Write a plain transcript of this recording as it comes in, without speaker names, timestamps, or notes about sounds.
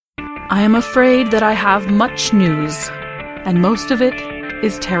I am afraid that I have much news, and most of it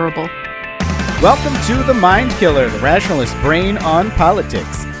is terrible. Welcome to The Mind Killer, the rationalist brain on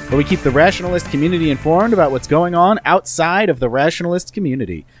politics, where we keep the rationalist community informed about what's going on outside of the rationalist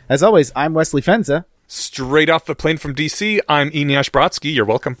community. As always, I'm Wesley Fenza. Straight off the plane from DC, I'm Eneasz Brodsky. You're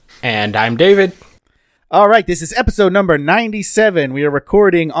welcome. And I'm David. All right, this is episode number 97. We are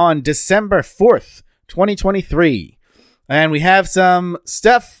recording on December 4th, 2023. And we have some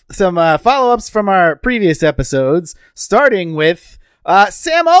follow-ups from our previous episodes, starting with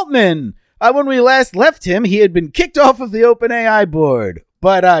Sam Altman. When we last left him, he had been kicked off of the OpenAI board.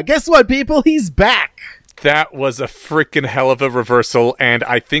 But guess what, people? He's back. That was a freaking hell of a reversal, and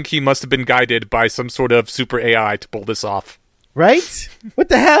I think he must have been guided by some sort of super AI to pull this off. Right? What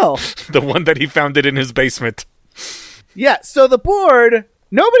the hell? The one that he founded in his basement. Yeah, so the board,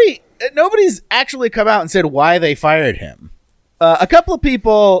 nobody's actually come out and said why they fired him. A couple of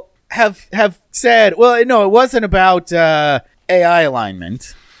people have said, well, no, it wasn't about AI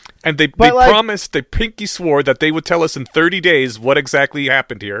alignment. And they promised, they pinky swore that they would tell us in 30 days what exactly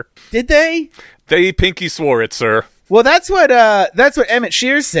happened here. Did they? They pinky swore it, sir. Well, that's what Emmett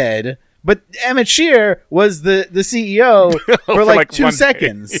Shear said. But Emmett Shear was the CEO for like 2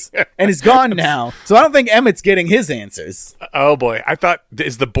 seconds, and he's gone now. So I don't think Emmett's getting his answers. Oh boy, I thought,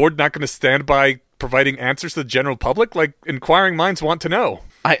 is the board not going to stand by providing answers to the general public? Like, inquiring minds want to know.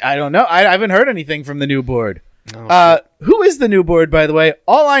 I don't know. I haven't heard anything from the new board. Oh, who is the new board, by the way?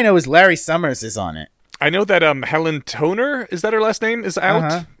 All I know is Larry Summers is on it. I know that Helen Toner, is that her last name, is out?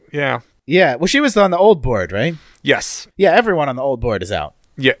 Uh-huh. Yeah. Yeah, well, she was on the old board, right? Yes. Yeah, everyone on the old board is out.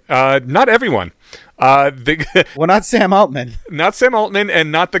 Yeah, not everyone. Well, not Sam Altman. Not Sam Altman,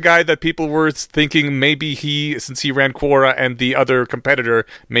 and not the guy that people were thinking maybe he, since he ran Quora and the other competitor,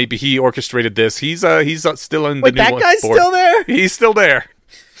 maybe he orchestrated this. He's still in the new board. Wait, that guy's still there? He's still there.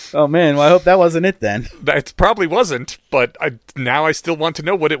 Oh, man, well, I hope that wasn't it then. That probably wasn't, but now I still want to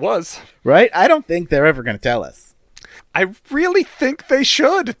know what it was. Right? I don't think they're ever going to tell us. I really think they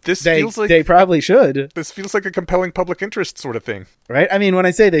should. They probably should. This feels like a compelling public interest sort of thing. Right? I mean, when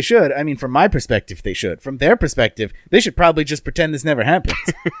I say they should, I mean, from my perspective, they should. From their perspective, they should probably just pretend this never happened.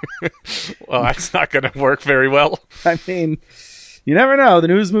 Well, that's not going to work very well. I mean, you never know. The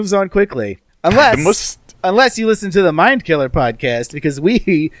news moves on quickly. Unless you listen to the Mind Killer podcast, because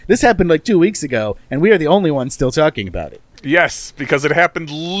this happened like 2 weeks ago, and we are the only ones still talking about it. Yes, because it happened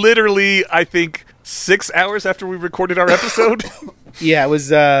literally, I think, 6 hours after we recorded our episode. Yeah, it was.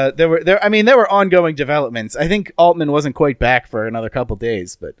 There were ongoing developments. I think Altman wasn't quite back for another couple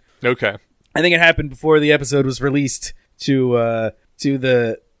days, but okay. I think it happened before the episode was released to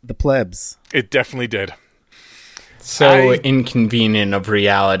the plebs. It definitely did. So inconvenient of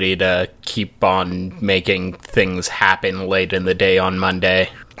reality to keep on making things happen late in the day on Monday.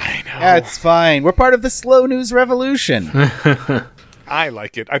 I know. That's fine. We're part of the slow news revolution. I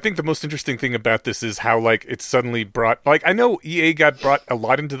like it. I think the most interesting thing about this is how, like, it suddenly brought... Like, I know EA got brought a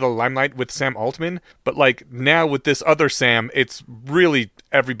lot into the limelight with Sam Altman, but, like, now with this other Sam, it's really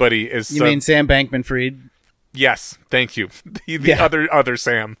everybody is... You mean Sam Bankman-Fried? Yes, thank you. The other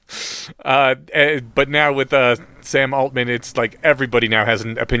Sam. But now with Sam Altman, it's like everybody now has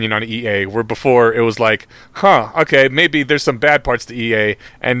an opinion on EA, where before it was like, okay, maybe there's some bad parts to EA,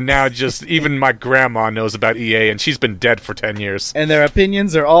 and now just even my grandma knows about EA, and she's been dead for 10 years. And their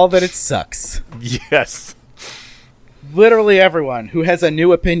opinions are all that it sucks. Yes. Literally everyone who has a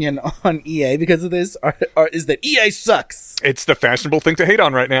new opinion on EA because of this is that EA sucks. It's the fashionable thing to hate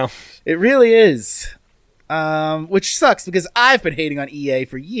on right now. It really is. Which sucks because I've been hating on EA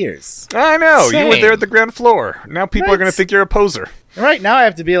for years. I know. Same. You were there at the ground floor. Now people are going to think you're a poser. Right, now I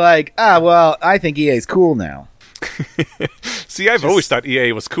have to be like, well, I think EA's cool now. See, I've always thought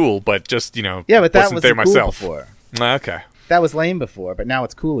EA was cool, but just, yeah, but that wasn't there cool myself. Before. Okay. That was lame before, but now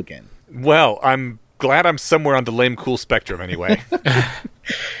it's cool again. Well, I'm glad I'm somewhere on the lame cool spectrum anyway.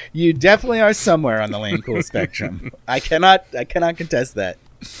 You definitely are somewhere on the lame cool spectrum. I cannot contest that.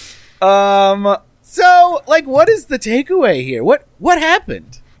 So, like, what is the takeaway here? What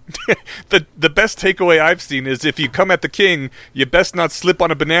happened? The best takeaway I've seen is if you come at the king, you best not slip on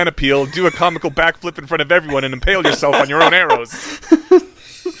a banana peel, do a comical backflip in front of everyone, and impale yourself on your own arrows.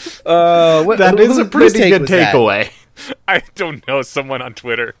 That is a pretty good takeaway. I don't know, someone on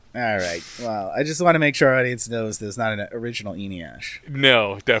Twitter. All right. Well, I just want to make sure our audience knows there's not an original Eneasz.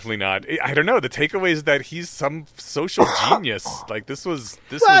 No, definitely not. I don't know. The takeaway is that he's some social genius. Like, this was...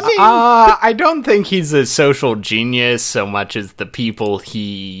 I don't think he's a social genius so much as the people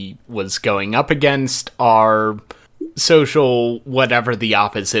he was going up against are social whatever the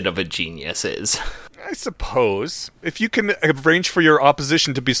opposite of a genius is. I suppose. If you can arrange for your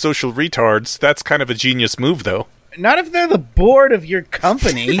opposition to be social retards, that's kind of a genius move, though. Not if they're the board of your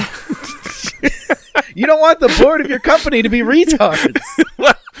company. You don't want the board of your company to be retards.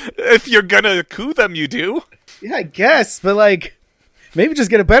 Well, if you're gonna coup them, you do. Yeah, I guess, but like, maybe just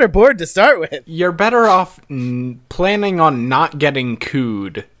get a better board to start with. You're better off planning on not getting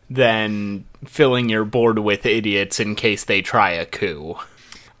cooed than filling your board with idiots in case they try a coup.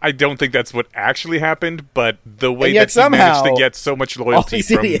 I don't think that's what actually happened, but the way yet that he managed somehow, to get so much All loyalty these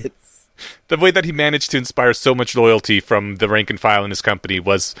from idiots. the way that he managed to inspire so much loyalty from the rank and file in his company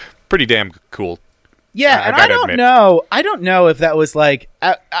was pretty damn cool. Yeah, and I don't know. I don't know if that was like,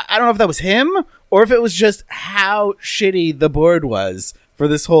 I don't know if that was him or if it was just how shitty the board was for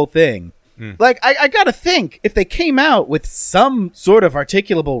this whole thing. Like, I gotta think, if they came out with some sort of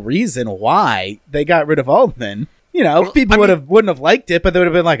articulable reason why they got rid of Altman, you know, Well, people wouldn't have liked it, but they would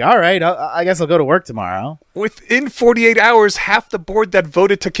have been like, all right, I guess I'll go to work tomorrow. Within 48 hours, half the board that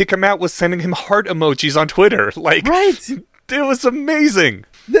voted to kick him out was sending him heart emojis on Twitter. Like, Right. It was amazing.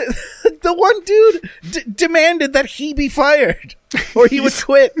 The one dude demanded that he be fired or he would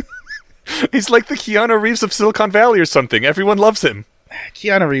quit. He's like the Keanu Reeves of Silicon Valley or something. Everyone loves him.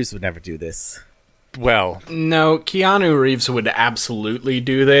 Keanu Reeves would never do this. Well, No, Keanu Reeves would absolutely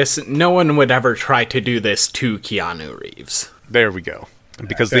do this. No one would ever try to do this to Keanu Reeves. there we go.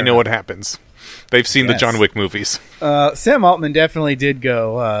 Because fair they know enough. what happens. They've seen the Yes. John Wick movies. Sam Altman definitely did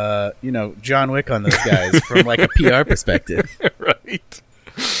go, John Wick on those guys from like a PR perspective. Right?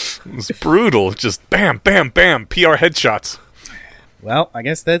 It was brutal. Just bam, bam, bam. PR headshots. Well, I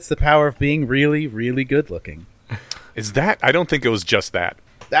guess that's the power of being really, really good looking. Is that? I don't think it was just that.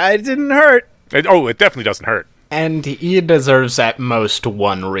 It didn't hurt. It definitely doesn't hurt. And he deserves at most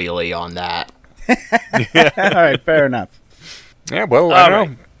one really on that. All right, fair enough. Yeah, well, I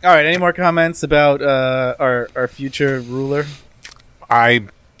don't know. All right, any more comments about our future ruler? I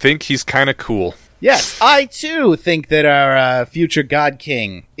think he's kind of cool. Yes, I too think that our future God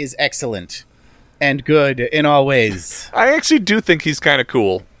King is excellent and good in all ways. I actually do think he's kind of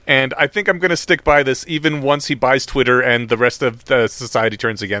cool. And I think I'm going to stick by this even once he buys Twitter and the rest of the society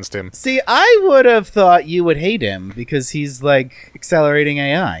turns against him. See, I would have thought you would hate him because he's like accelerating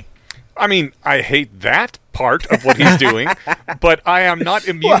AI. I mean, I hate that part of what he's doing, but I am not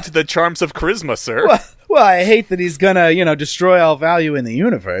immune to the charms of charisma, sir. Well, I hate that he's gonna, destroy all value in the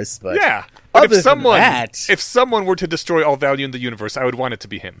universe. But Yeah. But other than that, if someone were to destroy all value in the universe, I would want it to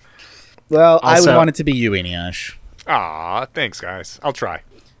be him. well, I would Also- want it to be you, Eneash. Aw, thanks, guys. I'll try.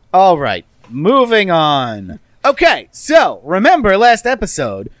 All right, moving on. Okay, so remember last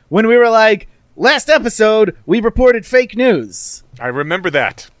episode when we were like, last episode we reported fake news. I remember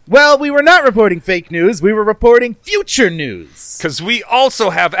that. Well, we were not reporting fake news. We were reporting future news. Because we also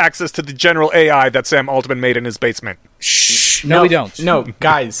have access to the general AI that Sam Altman made in his basement. Shh. No, we don't. No,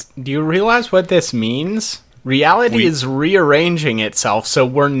 guys, do you realize what this means? Reality is rearranging itself, so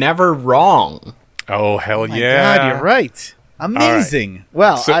we're never wrong. Oh, hell My yeah. God, you're right. Amazing.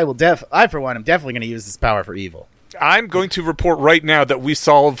 Well, So- I for one am definitely going to use this power for evil. I'm going to report right now that we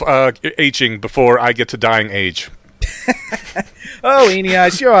solve aging before I get to dying age. Oh,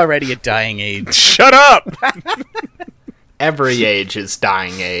 Eneash, you're already at dying age. Shut up! Every age is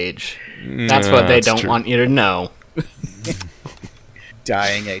dying age. That's what they that's don't true. want you to know.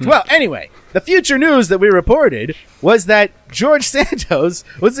 Dying age. Well, anyway, the future news that we reported was that George Santos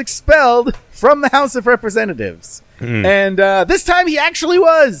was expelled from the House of Representatives. And this time he actually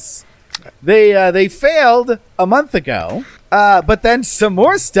was. They failed a month ago, but then some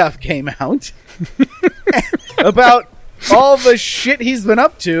more stuff came out about all the shit he's been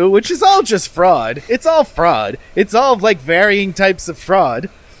up to, which is all just fraud. It's all fraud. It's all like varying types of fraud.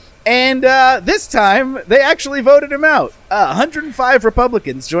 And this time, they actually voted him out. 105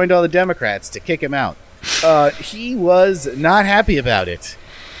 Republicans joined all the Democrats to kick him out. He was not happy about it.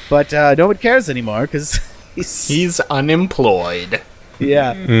 But no one cares anymore, because He's unemployed.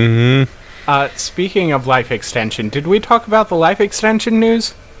 Yeah. Speaking of life extension, did we talk about the life extension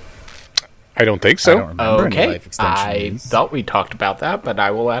news? I don't think I so. don't remember any Okay, life extension I news. thought we talked about that, but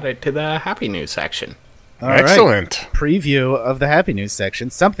I will add it to the happy news section. All right. Excellent. Preview of the Happy News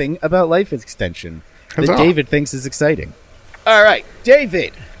section. Something about life extension that Huzzah. David thinks is exciting. All right,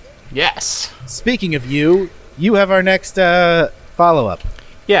 David. Yes. Speaking of you have our next follow-up.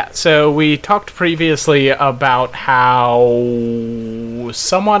 Yeah, so we talked previously about how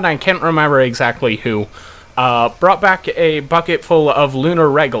someone, I can't remember exactly who, brought back a bucket full of lunar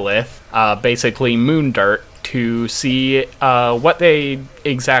regolith, basically moon dirt, to see what they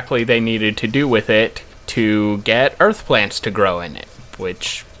needed to do with it to get earth plants to grow in it,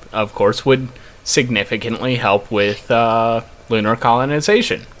 which, of course, would significantly help with lunar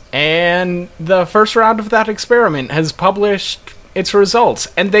colonization. And the first round of that experiment has published its results,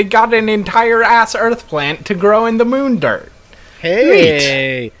 and they got an entire ass Earth plant to grow in the moon dirt.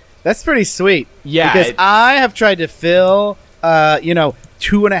 Hey, that's pretty sweet. Yeah, because I have tried to fill,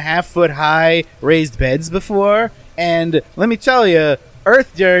 2.5 foot high raised beds before, and let me tell you,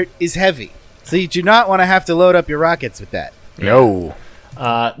 Earth dirt is heavy, so you do not want to have to load up your rockets with that. No.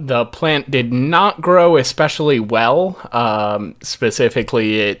 The plant did not grow especially well.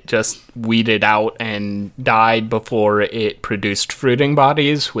 Specifically, it just weeded out and died before it produced fruiting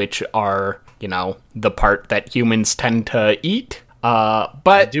bodies, which are, the part that humans tend to eat. I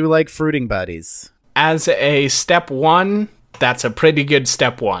But do like fruiting bodies. as a step one, that's a pretty good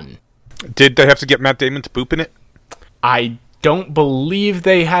step one. Did they have to get Matt Damon to poop in it? I don't believe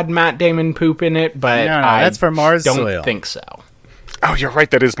they had Matt Damon poop in it, but No, I that's for Mars don't soil. think so. Oh, you're right.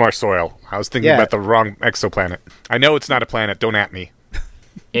 That is Mars soil. I was thinking Yeah. about the wrong exoplanet. I know it's not a planet. Don't at me.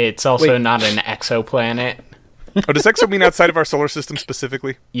 It's also Wait. not an exoplanet. Oh, does exo mean outside of our solar system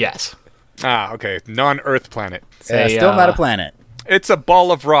specifically? Yes. Ah, okay. Non-Earth planet. Say, Still not a planet. It's a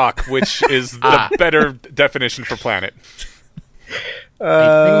ball of rock, which is the better definition for planet.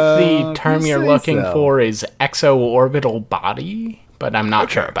 I think the term you you're say looking so. for is exo-orbital body, but I'm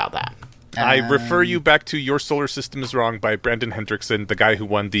not sure about that. I refer you back to Your Solar System is Wrong by Brandon Hendrickson, the guy who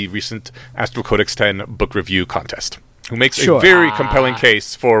won the recent Astro Codex 10 book review contest, who makes Sure. a very compelling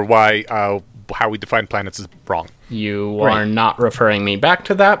case for why how we define planets is wrong. You Right. are not referring me back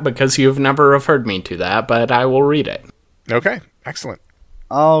to that because you've never referred me to that, but I will read it. Okay, excellent.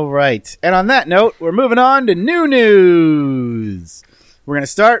 All right. And on that note, we're moving on to new news. We're going to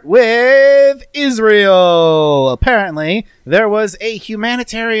start with Israel. Apparently, there was a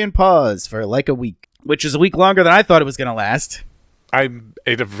humanitarian pause for like a week, which is a week longer than I thought it was going to last.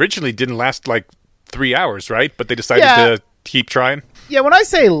 It originally didn't last like 3 hours, right? But they decided Yeah. to keep trying. Yeah, when I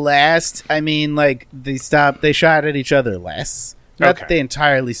say last, I mean like they shot at each other less. Not Okay. that they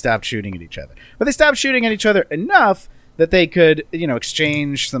entirely stopped shooting at each other. But they stopped shooting at each other enough that they could,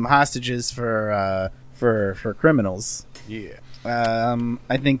 exchange some hostages for criminals. Yeah.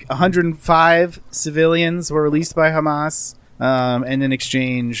 I think 105 civilians were released by Hamas, and in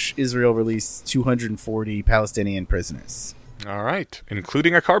exchange, Israel released 240 Palestinian prisoners. All right,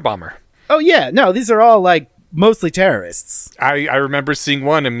 including a car bomber. Oh yeah, no, these are all like mostly terrorists. I remember seeing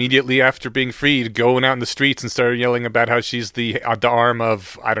one immediately after being freed, going out in the streets and started yelling about how she's the arm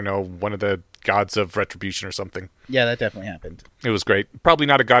of, I don't know, one of the gods of retribution or something. Yeah, that definitely happened. It was great. Probably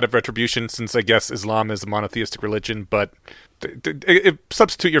not a god of retribution, since I guess Islam is a monotheistic religion, but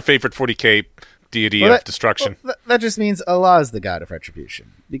substitute your favorite 40k deity of destruction. Well, that just means Allah is the god of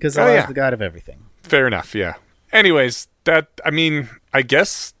retribution, because Allah is the god of everything. Fair enough, yeah. Anyways, I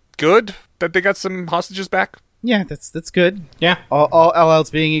guess good that they got some hostages back. Yeah, that's good. Yeah. All else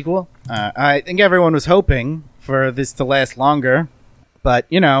being equal, I think everyone was hoping for this to last longer, but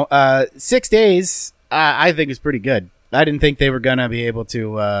 6 days I think is pretty good. I didn't think they were gonna be able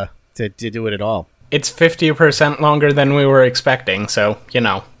to do it at all. It's 50% longer than we were expecting, so,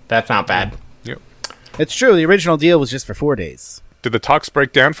 that's not bad. Yep. It's true. The original deal was just for 4 days. Did the talks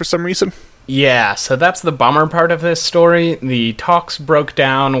break down for some reason? Yeah, so that's the bummer part of this story. The talks broke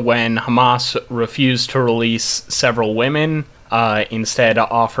down when Hamas refused to release several women, instead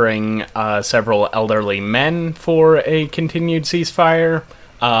offering several elderly men for a continued ceasefire.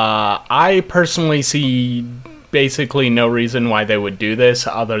 I personally see basically no reason why they would do this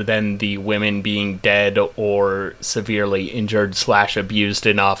other than the women being dead or severely injured / abused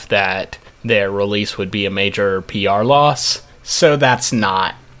enough that their release would be a major PR loss. So that's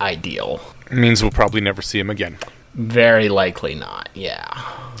not ideal. It means we'll probably never see him again. Very likely not, yeah.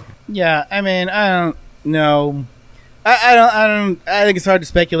 Yeah, I mean, I don't know. I think it's hard to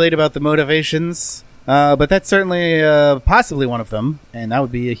speculate about the motivations, but that's certainly possibly one of them, and that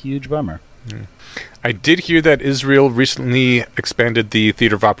would be a huge bummer. I did hear that Israel recently expanded the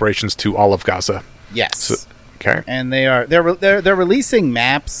theater of operations to all of Gaza. Yes. Okay. And they're releasing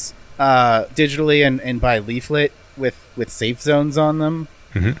maps digitally and by leaflet with safe zones on them,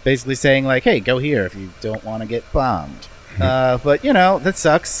 basically saying like, hey, go here if you don't want to get bombed. But that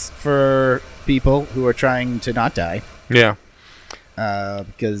sucks for people who are trying to not die, Yeah.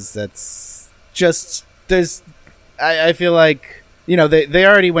 because that's just I feel like they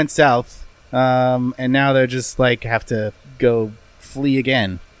already went south, and now they're just like have to go flee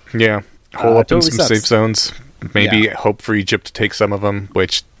again. Yeah. Hole up in totally some sucks. safe zones. Maybe Yeah. hope for Egypt to take some of them,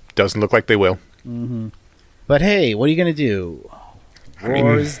 which doesn't look like they will. But hey, what are you gonna do?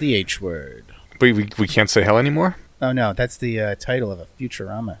 War is the H word. We can't say hell anymore? Oh no, that's the title of a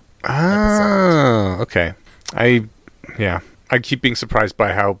Futurama Oh, okay. I keep being surprised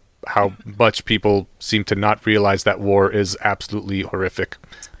by how much people seem to not realize that war is absolutely horrific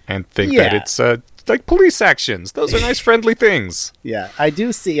and think that it's like police actions. Those are nice, friendly things. Yeah, I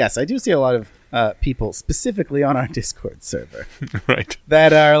do see a lot of people, specifically on our Discord server, right,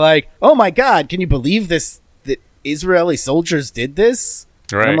 that are like, oh my God, can you believe this, that Israeli soldiers did this?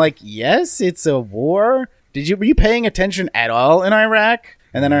 Right. I'm like, yes, it's a war. Were you paying attention at all in Iraq?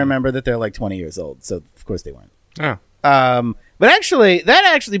 And then I remember that they're like 20 years old, so of course they weren't. Oh. But actually, that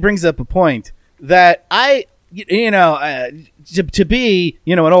actually brings up a point that to be,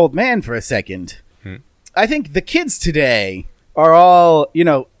 an old man for a second, I think the kids today are all,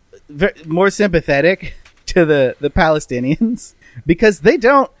 more sympathetic to the Palestinians because they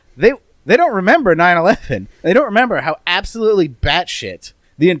don't remember 9/11. They don't remember how absolutely batshit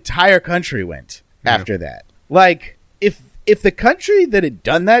the entire country went after that. Like, if the country that had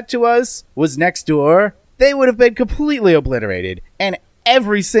done that to us was next door, they would have been completely obliterated, and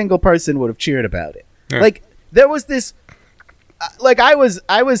every single person would have cheered about it. Yeah. Like, there was this, I was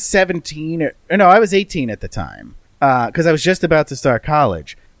 17, I was 18 at the time, because I was just about to start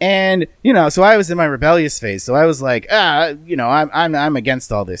college. And, so I was in my rebellious phase, so I was like, I'm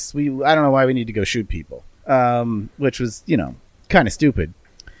against all this. I don't know why we need to go shoot people, which was, kind of stupid.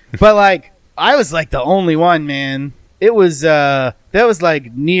 But, like, I was, like, the only one, man. It was, that was,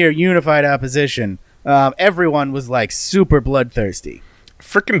 like, near unified opposition. Everyone was, like, super bloodthirsty.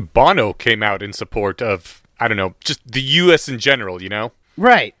 Frickin' Bono came out in support of, I don't know, just the U.S. in general,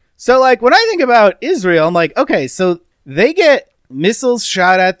 Right. So, like, when I think about Israel, I'm like, okay, so they get missiles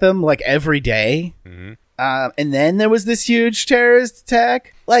shot at them, like, every day. Mm-hmm. And then there was this huge terrorist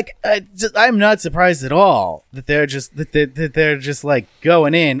attack. Like, I'm not surprised at all that they're just like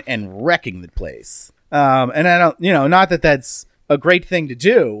going in and wrecking the place. And I don't, not that that's a great thing to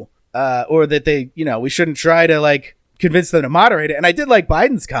do, or that they, we shouldn't try to like convince them to moderate it. And I did like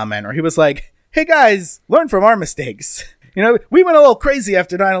Biden's comment where he was like, "Hey guys, learn from our mistakes. We went a little crazy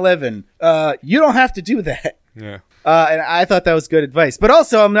after 9/11. You don't have to do that." Yeah. And I thought that was good advice. But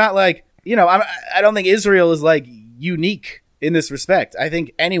also, I'm not like, I don't think Israel is like unique in this respect. I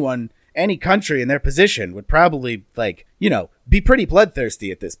think any country in their position would probably like, be pretty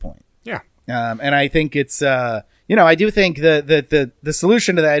bloodthirsty at this point. Yeah. And I think it's, I do think the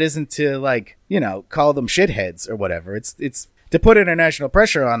solution to that isn't to like, call them shitheads or whatever. It's to put international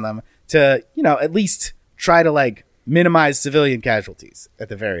pressure on them to, at least try to like minimize civilian casualties at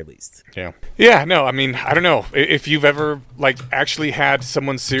the very least. Yeah. Yeah, no, I mean, I don't know. If you've ever, like, actually had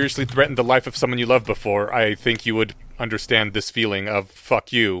someone seriously threaten the life of someone you love before, I think you would understand this feeling of,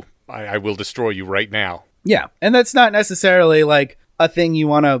 fuck you, I will destroy you right now. Yeah, and that's not necessarily, like, a thing you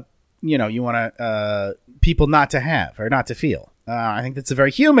want to, people not to have or not to feel. I think that's a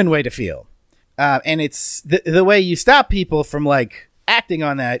very human way to feel. And it's, the way you stop people from, like, acting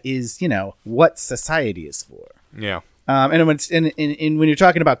on that is, what society is for. Yeah. And when you're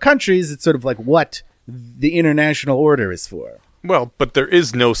talking about countries, it's sort of like what the international order is for. Well, but there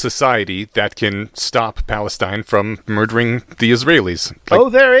is no society that can stop Palestine from murdering the Israelis.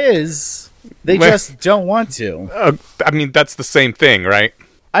 Like, there is. They just don't want to. I mean, that's the same thing, right?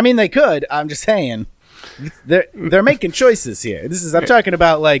 I mean, they could. I'm just saying. They're making choices here. I'm talking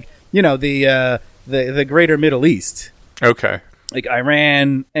about like, the greater Middle East. Okay. Like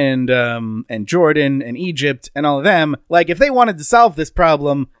Iran and Jordan and Egypt and all of them, like if they wanted to solve this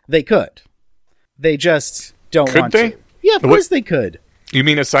problem, they could. They just don't want to. Yeah, of course they could. You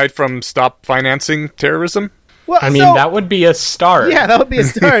mean aside from stop financing terrorism? Well, I mean, that would be a start. Yeah, that would be a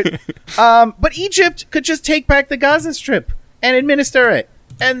start. But Egypt could just take back the Gaza Strip and administer it.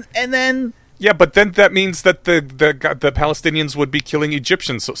 And then... Yeah, but then that means that the Palestinians would be killing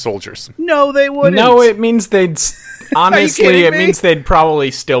Egyptian soldiers. No, they wouldn't. No, it means they'd... Honestly, it means they'd probably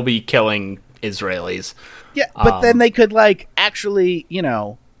still be killing Israelis. Yeah, but then they could, like, actually,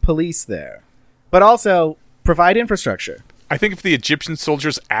 police there. But also provide infrastructure. I think if the Egyptian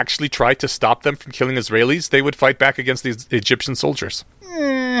soldiers actually tried to stop them from killing Israelis, they would fight back against the Egyptian soldiers.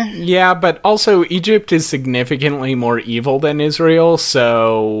 Yeah, but also Egypt is significantly more evil than Israel,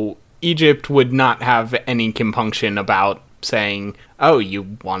 so Egypt would not have any compunction about saying, "Oh,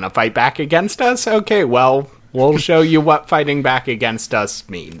 you want to fight back against us? Okay, well, we'll show you what fighting back against us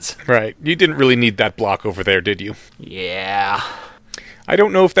means." Right. You didn't really need that block over there, did you? Yeah. I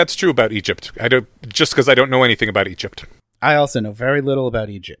don't know if that's true about Egypt. Just because I don't know anything about Egypt. I also know very little about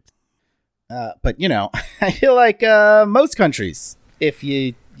Egypt. But, I feel like most countries, if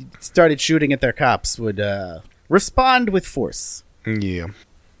you started shooting at their cops, would respond with force. Yeah.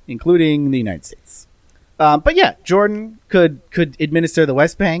 Including the United States. But yeah, Jordan could administer the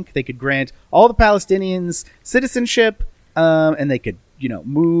West Bank. They could grant all the Palestinians citizenship, and they could,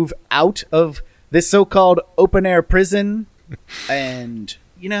 move out of this so-called open-air prison and,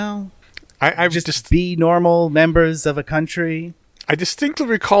 I just be normal members of a country. I distinctly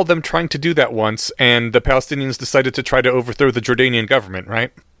recall them trying to do that once, and the Palestinians decided to try to overthrow the Jordanian government,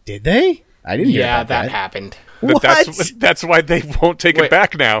 right? Did they? I didn't hear about that happened. But that's why they won't take it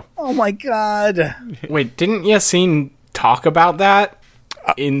back now. Oh my god. Wait, didn't Yassine talk about that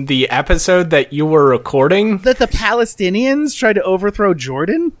in the episode that you were recording? That the Palestinians tried to overthrow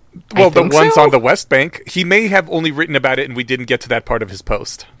Jordan? Well, the ones on the West Bank. He may have only written about it and we didn't get to that part of his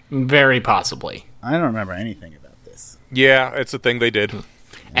post. Very possibly. I don't remember anything about this. Yeah, it's a thing they did.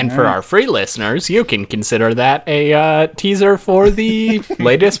 And for our free listeners, you can consider that a teaser for the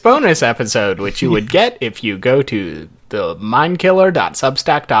latest bonus episode, which you would get if you go to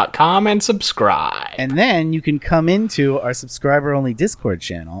themindkiller.substack.com and subscribe. And then you can come into our subscriber-only Discord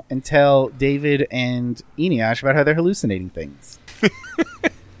channel and tell David and Eneash about how they're hallucinating things.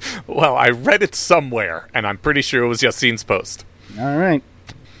 Well, I read it somewhere, and I'm pretty sure it was Yassine's post. All right.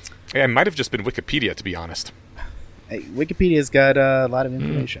 It might have just been Wikipedia, to be honest. Hey, Wikipedia's got a lot of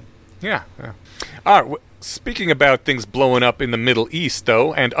information. Yeah. All right. Speaking about things blowing up in the Middle East,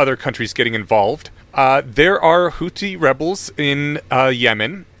 though, and other countries getting involved, there are Houthi rebels in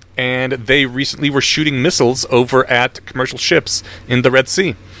Yemen, and they recently were shooting missiles over at commercial ships in the Red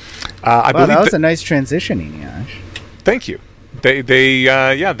Sea. I believe that was a nice transition, Eneash. Thank you.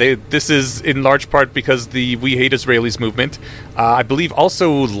 This is in large part because the We Hate Israelis movement. I believe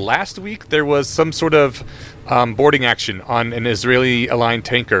also last week there was some sort of boarding action on an Israeli-aligned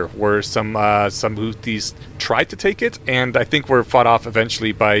tanker where some Houthis tried to take it, and I think were fought off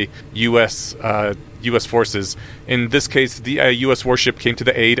eventually by U.S. forces. In this case, the U.S. warship came to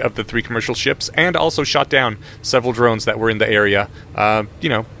the aid of the 3 commercial ships and also shot down several drones that were in the area,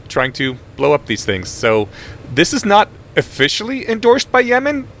 trying to blow up these things. So this is not officially endorsed by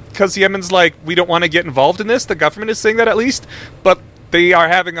Yemen, because Yemen's like, we don't want to get involved in this. The government is saying that at least, but they are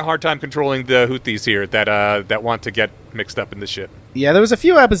having a hard time controlling the Houthis here that want to get mixed up in this shit. Yeah, there was a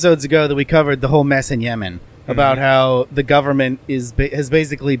few episodes ago that we covered the whole mess in Yemen about how the government has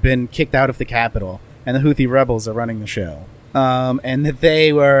basically been kicked out of the capital and the Houthi rebels are running the show, and that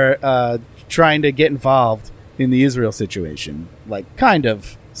they were trying to get involved in the Israel situation, like kind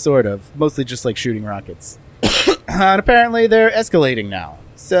of, sort of, mostly just like shooting rockets. And apparently they're escalating now.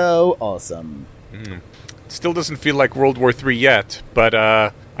 So awesome. Still doesn't feel like World War III yet, but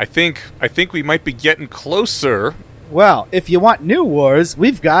I think we might be getting closer. Well, if you want new wars,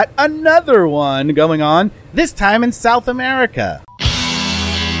 we've got another one going on, this time in South America.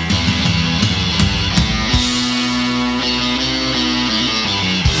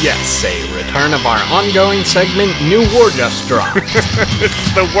 Yes, a return of our ongoing segment, New War Just Dropped.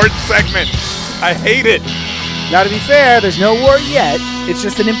 It's the worst segment. I hate it. Now, to be fair, there's no war yet. It's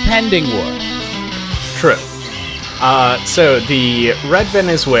just an impending war. True. So the Red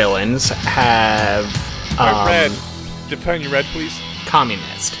Venezuelans have... Red. Define your red, please.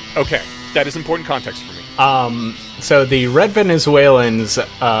 Communist. Okay. That is important context for me. So the Red Venezuelans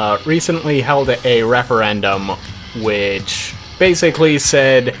recently held a referendum which basically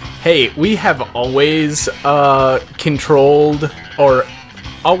said, hey, we have always controlled, or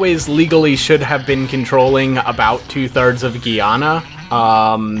always legally should have been controlling about 2/3 of Guyana.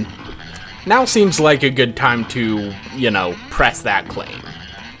 Now seems like a good time to, press that claim.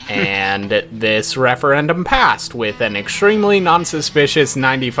 And this referendum passed with an extremely non-suspicious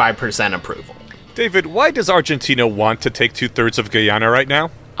 95% approval. David, why does Argentina want to take 2/3 of Guyana right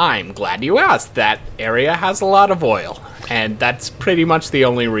now? I'm glad you asked. That area has a lot of oil, and that's pretty much the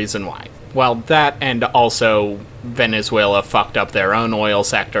only reason why. Well, that and also Venezuela fucked up their own oil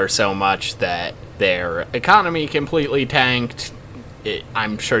sector so much that their economy completely tanked.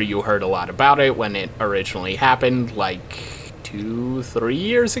 I'm sure you heard a lot about it when it originally happened, like 2-3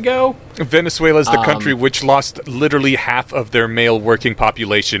 years ago. Venezuela is the country which lost literally half of their male working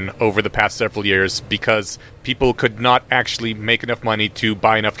population over the past several years because people could not actually make enough money to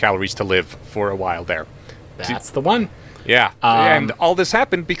buy enough calories to live for a while there. That's the one. Yeah, and all this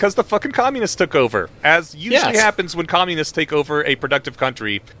happened because the fucking communists took over. As usually happens when communists take over a productive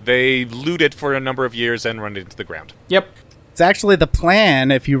country, they loot it for a number of years and run it into the ground. Yep. It's actually the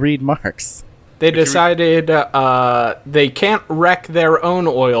plan if you read Marx. They decided they can't wreck their own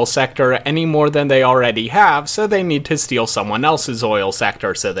oil sector any more than they already have, so they need to steal someone else's oil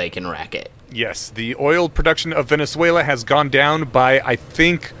sector so they can wreck it. Yes, the oil production of Venezuela has gone down by, I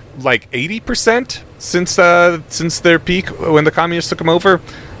think, like 80% since their peak when the communists took them over.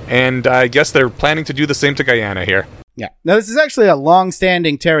 And I guess they're planning to do the same to Guyana here. Yeah. Now, this is actually a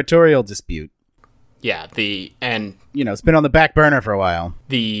long-standing territorial dispute. Yeah, it's been on the back burner for a while.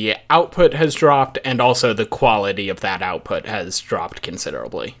 The output has dropped, and also the quality of that output has dropped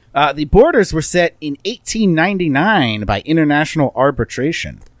considerably. The borders were set in 1899 by international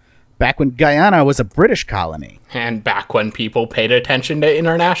arbitration, back when Guyana was a British colony. And back when people paid attention to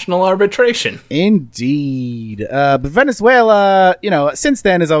international arbitration. Indeed. But Venezuela, since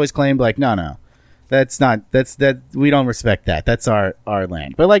then has always claimed, no, we don't respect that. That's our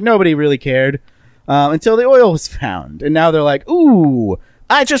land. But, nobody really cared. Until the oil was found. And now they're like, ooh,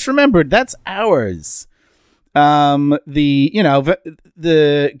 I just remembered, that's ours. The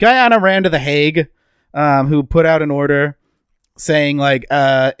Guyana ran to The Hague, who put out an order saying,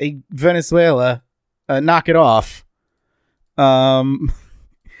 Venezuela, knock it off. But,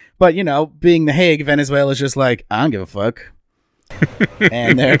 being The Hague, Venezuela's just like, I don't give a fuck.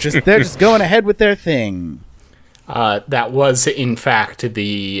 And they're just going ahead with their thing. That was, in fact,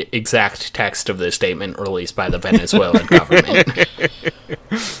 the exact text of the statement released by the Venezuelan government.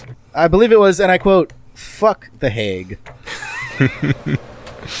 I believe it was, and I quote, "Fuck The Hague."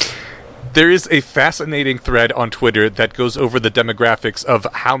 There is a fascinating thread on Twitter that goes over the demographics of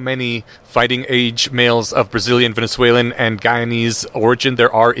how many fighting age males of Brazilian, Venezuelan, and Guyanese origin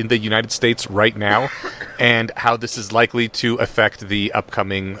there are in the United States right now, and how this is likely to affect the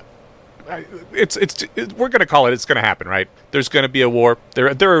upcoming... we're going to call it. It's going to happen, right? There's going to be a war.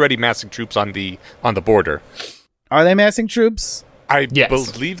 They're already massing troops on the border. Are they massing troops? I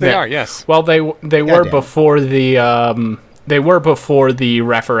believe they are. Yes. Well, they were before the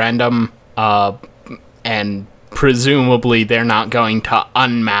referendum, and presumably they're not going to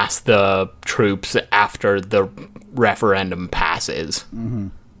unmass the troops after the referendum passes. Mm-hmm.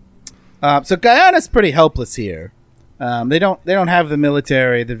 So Guyana's pretty helpless here. They don't have the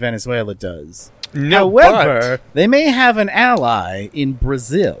military that Venezuela does. No, however, they may have an ally in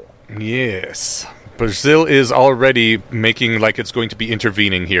Brazil. Yes. Brazil is already making like it's going to be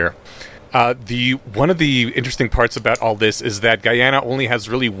intervening here. One of the interesting parts about all this is that Guyana only has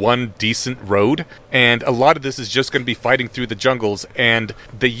really one decent road, and a lot of this is just going to be fighting through the jungles, and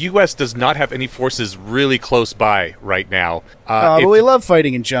the U.S. does not have any forces really close by right now. But we love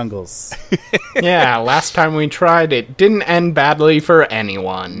fighting in jungles. Yeah, last time we tried, it didn't end badly for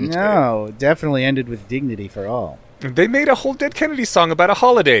anyone. No, it definitely ended with dignity for all. They made a whole Dead Kennedy song about a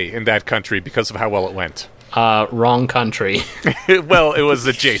holiday in that country because of how well it went. Wrong country. Well, it was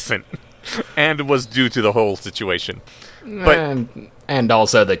adjacent. And was due to the whole situation. But and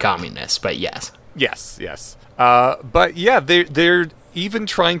also the communists, but yes. Yes. But yeah, they're even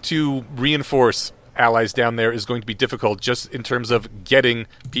trying to reinforce allies down there is going to be difficult just in terms of getting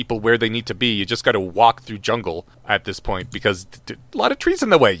people where they need to be. You just got to walk through jungle at this point because a lot of trees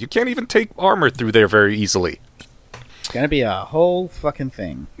in the way. You can't even take armor through there very easily. Gonna be a whole fucking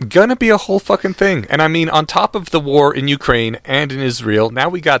thing. And I mean, on top of the war in Ukraine and in Israel, now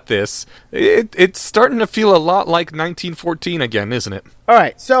we got this. It's starting to feel a lot like 1914 again, isn't it? All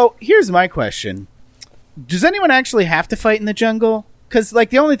right, so here's my question. Does anyone actually have to fight in the jungle? Because,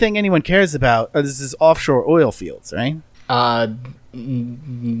 the only thing anyone cares about is offshore oil fields, right?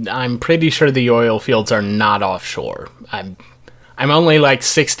 I'm pretty sure the oil fields are not offshore. I'm only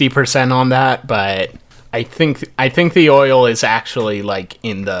 60% on that, but... I think the oil is actually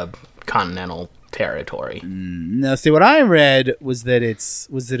in the continental territory. No, see what I read was that it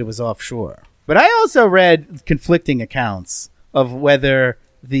was offshore. But I also read conflicting accounts of whether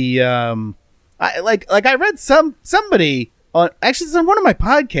the I read somebody on one of my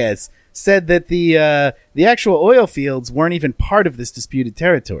podcasts said that the actual oil fields weren't even part of this disputed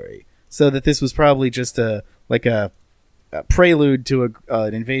territory. So that this was probably just a prelude to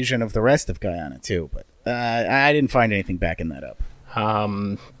an invasion of the rest of Guyana too, but I didn't find anything backing that up.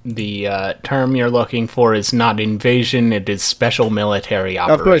 The term you're looking for is not invasion, it is special military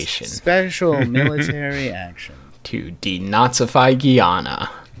operation. Of course, special military action. To denazify Guyana.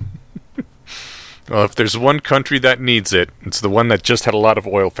 Well, if there's one country that needs it, it's the one that just had a lot of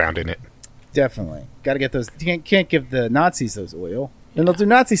oil found in it. Definitely. Gotta get those. You can't give the Nazis those oil. Then they'll do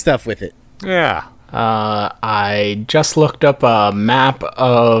Nazi stuff with it. Yeah. I just looked up a map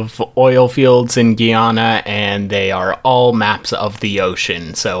of oil fields in Guyana, and they are all maps of the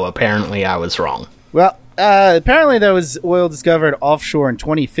ocean, so apparently I was wrong. Well, apparently there was oil discovered offshore in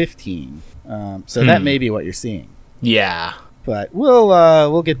 2015, so that may be what you're seeing. Yeah. But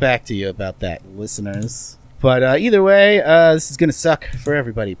we'll get back to you about that, listeners. But either way, this is going to suck for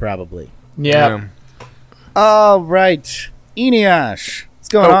everybody, probably. Yeah. All right. Eneash, what's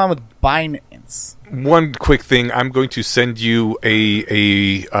going on with Binance? Binance. One quick thing, I'm going to send you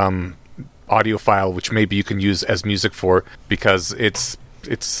a audio file, which maybe you can use as music for, because it's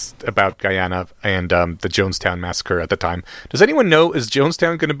about Guyana and the Jonestown massacre at the time. Does anyone know, is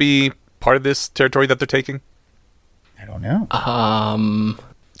Jonestown going to be part of this territory that they're taking? I don't know.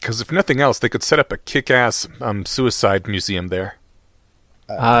 Because if nothing else, they could set up a kick-ass suicide museum there.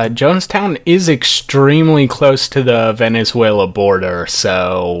 Jonestown is extremely close to the Venezuela border,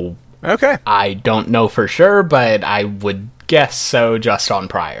 so Okay. I don't know for sure, but I would guess so just on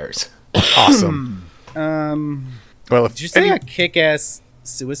priors. Awesome. Well, if Did you say a kick-ass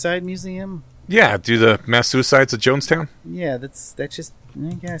suicide museum? Yeah, do the mass suicides at Jonestown? Yeah, that's just.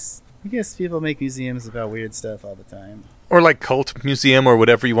 I guess people make museums about weird stuff all the time. Or like cult museum or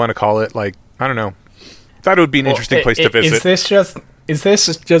whatever you want to call it. Like, I don't know. Thought it would be an interesting place to visit. Is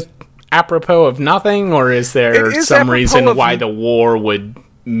this just apropos of nothing, or is there some reason why the war would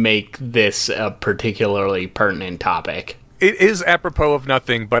make this a particularly pertinent topic? It is apropos of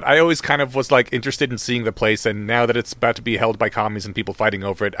nothing, but I always kind of was like interested in seeing the place, and now that it's about to be held by commies and people fighting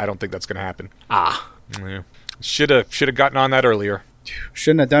over it, I don't think that's going to happen. Yeah. Should have gotten on that earlier.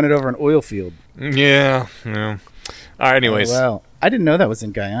 Shouldn't have done it over an oil field. Yeah. All right, anyways. Oh, well, I didn't know that was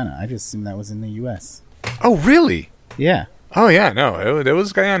in Guyana. I just assumed that was in the U.S. Oh, really? Yeah. Oh, yeah, no, it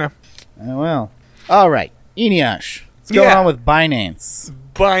was Guyana. Oh, well. All right. Eneash. What's going on with Binance?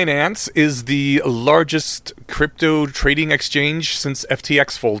 Binance is the largest crypto trading exchange since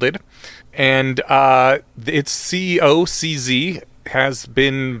FTX folded. And its CEO, CZ, has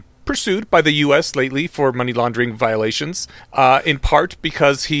been pursued by the U.S. lately for money laundering violations, in part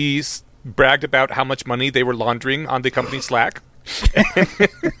because he's bragged about how much money they were laundering on the company Slack.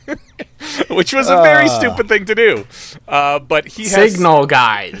 Which was a very stupid thing to do. But he has... Signal,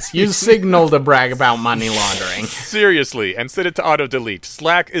 guys. Use Signal to brag about money laundering. Seriously, and set it to auto-delete.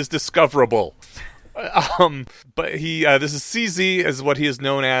 Slack is discoverable. But this is CZ, is what he is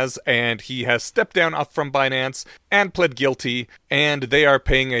known as, and he has stepped down off from Binance and pled guilty, and they are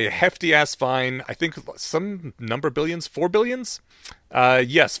paying a hefty-ass fine. I think some number billions, 4 billions?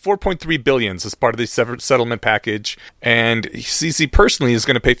 Yes, 4.3 billions as part of the settlement package, and CZ personally is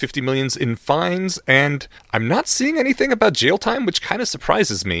going to pay 50 millions in fines, and I'm not seeing anything about jail time, which kind of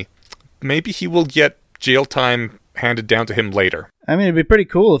surprises me. Maybe he will get jail time handed down to him later. I mean, it'd be pretty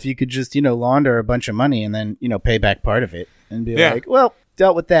cool if you could just, launder a bunch of money and then, pay back part of it and be like, well,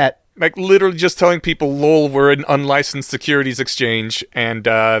 dealt with that. Like, literally just telling people, lol, we're an unlicensed securities exchange, and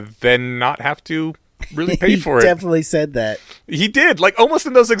then not have to really pay for it. He definitely said that. He did, like, almost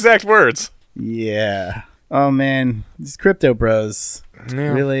in those exact words. Yeah. Oh, man. These crypto bros.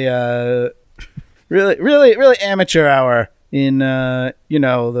 Yeah. Really amateur hour in,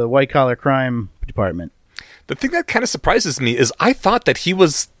 the white-collar crime department. The thing that kind of surprises me is I thought that he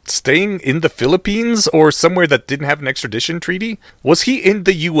was staying in the Philippines or somewhere that didn't have an extradition treaty. Was he in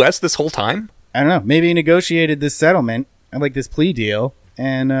the U.S. this whole time? I don't know. Maybe he negotiated this settlement, like this plea deal,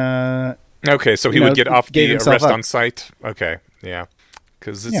 and... Okay, so he would get off the arrest up on site? Okay, yeah.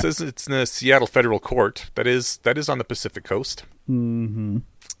 Because it says it's in the Seattle federal court. That is on the Pacific coast. Mm-hmm.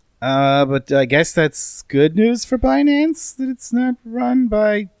 But I guess that's good news for Binance, that it's not run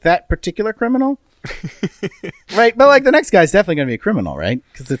by that particular criminal? Right, but like the next guy's definitely going to be a criminal, right?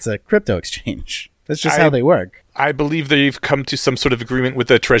 Because it's a crypto exchange. That's just how they work. I believe they've come to some sort of agreement with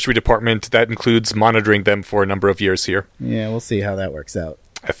the Treasury Department that includes monitoring them for a number of years here. Yeah, we'll see how that works out.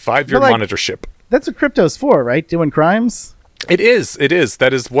 A 5-year monitorship. That's what crypto's for, right? Doing crimes? It is.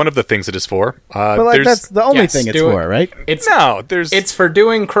 That is one of the things it is for. But that's the only thing it's for, right? It's for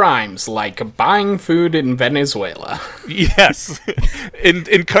doing crimes, like buying food in Venezuela. Yes.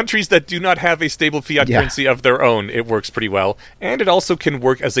 In countries that do not have a stable fiat currency of their own, it works pretty well. And it also can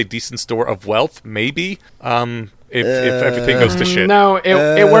work as a decent store of wealth, maybe, if everything goes to shit. No,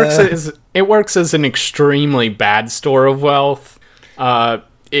 it works as an extremely bad store of wealth.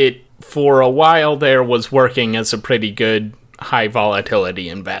 It, for a while there, was working as a pretty good high volatility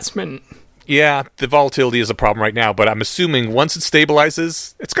investment. Yeah, the volatility is a problem right now, but I'm assuming once it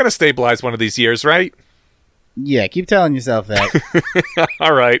stabilizes, it's going to stabilize one of these years, right? Yeah, keep telling yourself that.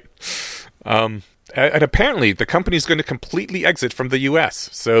 All right. And apparently, the company's going to completely exit from the U.S.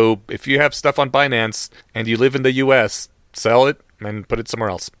 So if you have stuff on Binance and you live in the U.S., sell it and put it somewhere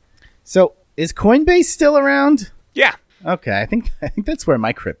else. So is Coinbase still around? Yeah. Okay, I think that's where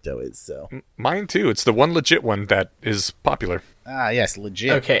my crypto is. So mine too. It's the one legit one that is popular. Ah, yes,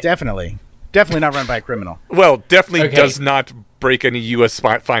 legit. Okay, definitely not run by a criminal. Well, definitely does not break any U.S.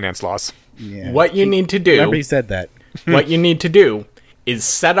 finance laws. Yeah. What you need to do. Remember he said that. What you need to do is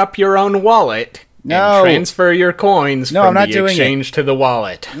set up your own wallet No. And transfer your coins No, from I'm not the doing it. exchange to the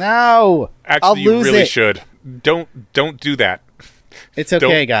wallet. No. Actually, I'll you lose really it. should. Don't do that. It's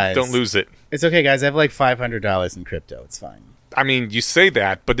okay, Don't- guys. Don't lose it. It's okay, guys. I have like $500 in crypto. It's fine. I mean, you say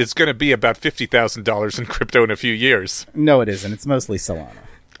that, but it's going to be about $50,000 in crypto in a few years. No, it isn't. It's mostly Solana.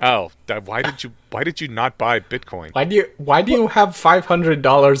 Oh, why did you not buy Bitcoin? Why do you have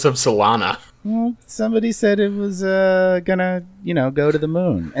 $500 of Solana? Well, somebody said it was gonna, go to the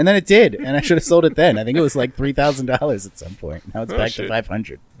moon, and then it did, and I should have sold it then. I think it was like $3,000 at some point. Now it's back to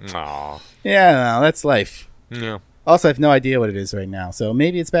 500. Aw. Yeah, no, that's life. Yeah. Also, I have no idea what it is right now, so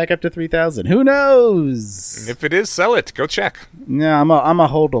maybe it's back up to 3,000. Who knows? If it is, sell it. Go check. No, I'm a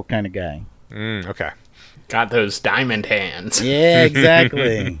hodl kind of guy. Okay. Got those diamond hands. Yeah,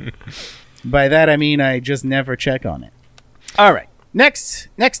 exactly. By that I mean I just never check on it. All right. Next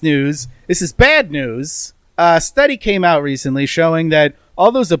news. This is bad news. A study came out recently showing that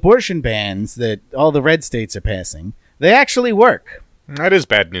all those abortion bans that all the red states are passing, they actually work. That is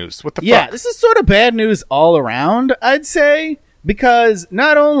bad news. What the Yeah, fuck? this is sort of bad news all around, I'd say, because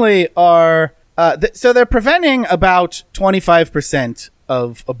not only are so they're preventing about 25%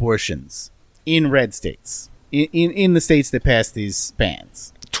 of abortions in red states, in the states that pass these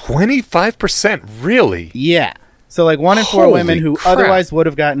bans. 25%? Really? Yeah. So like 1 in 4 Holy women who crap. otherwise would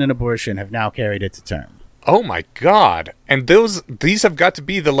have gotten an abortion have now carried it to term. Oh my god. And these have got to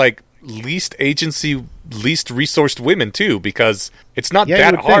be the least agency, least resourced women too, because it's not Yeah, you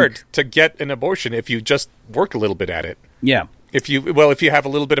that would hard think. to get an abortion if you just work a little bit at it. Yeah. If you have a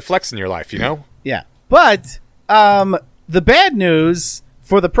little bit of flex in your life, you know? Yeah. But the bad news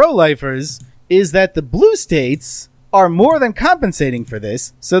for the pro-lifers is that the blue states are more than compensating for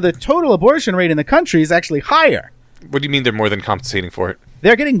this, so the total abortion rate in the country is actually higher. What do you mean they're more than compensating for it?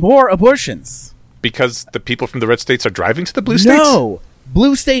 They're getting more abortions. Because the people from the red states are driving to the blue states? No.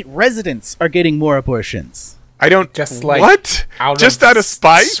 Blue state residents are getting more abortions. I don't... Just like what? Just out of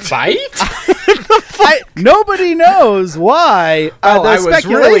spite? Spite? Nobody knows why. Oh, The I was really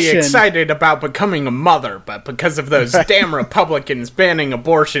speculation- excited about becoming a mother, but because of those damn Republicans banning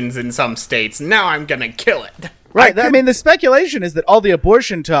abortions in some states, now I'm gonna kill it. Right. I mean, the speculation is that all the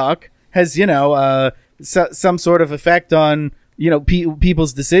abortion talk has, some sort of effect on,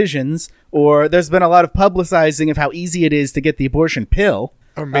 people's decisions, or there's been a lot of publicizing of how easy it is to get the abortion pill.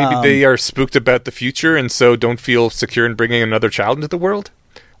 Or maybe they are spooked about the future and so don't feel secure in bringing another child into the world?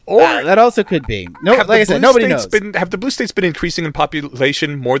 Or That also could be. No, have like the I said, blue nobody states knows. have the blue states been increasing in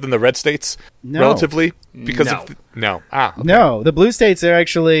population more than the red states relatively? Because No. of no. Okay. No, the blue states are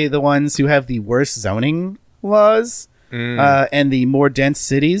actually the ones who have the worst zoning laws and the more dense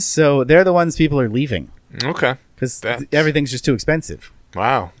cities, so they're the ones people are leaving Okay. because That's- everything's just too expensive.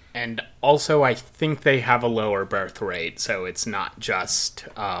 Wow. And also, I think they have a lower birth rate, so it's not just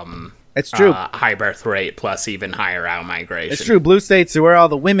It's true. high birth rate plus even higher out-migration. It's true. Blue states are where all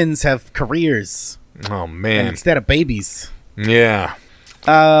the women's have careers Oh man. instead of babies. Yeah.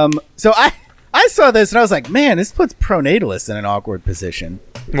 So I saw this and I was like, man, this puts pronatalists in an awkward position.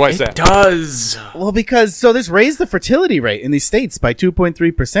 Why is It that? does. Well, because this raised the fertility rate in these states by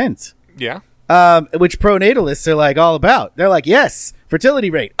 2.3%. Yeah. Which pronatalists are like all about. They're like, yes, fertility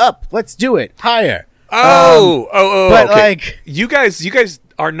rate up. Let's do it higher. Oh, but okay. like- you guys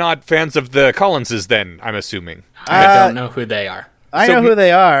are not fans of the Collinses then, I'm assuming. I don't know who they are. I So know who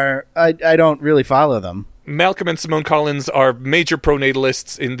they are. I don't really follow them. Malcolm and Simone Collins are major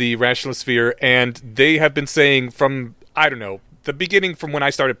pronatalists in the rationalist sphere, and they have been saying from, I don't know, the beginning from when I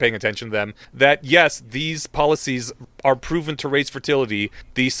started paying attention to them, that yes, these policies are proven to raise fertility.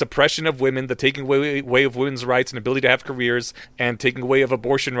 The suppression of women, the taking away of women's rights and ability to have careers, and taking away of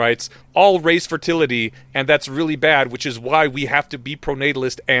abortion rights, all raise fertility, and that's really bad, which is why we have to be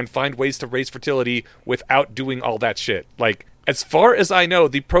pronatalist and find ways to raise fertility without doing all that shit. Like, as far as I know,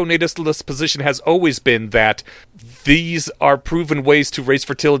 the pronatalist position has always been that these are proven ways to raise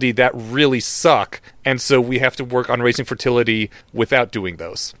fertility that really suck, and so we have to work on raising fertility without doing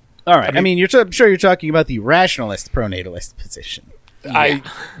those. All right. I mean, I'm sure you're talking about the rationalist pronatalist position.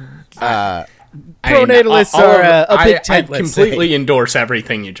 Pronatalists are a big tent, I let's completely say. endorse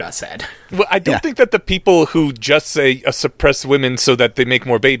everything you just said. Well, I don't think that the people who just say suppress women so that they make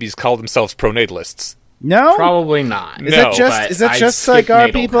more babies call themselves pronatalists. No? Probably not. Is that No, just, like our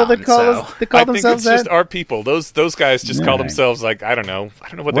people that call I themselves think it's that? just our people. Those guys just call Right. themselves like I don't know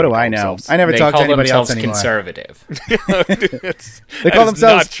what. What they do would I call know? themselves. I never They talked to call anybody else themselves anymore. conservative. They That call is themselves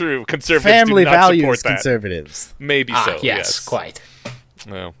not true. Conservatives family do not values support that. conservatives. Maybe so. Yes, quite.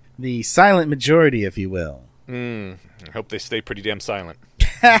 Well, The silent majority, if you will. I hope they stay pretty damn silent.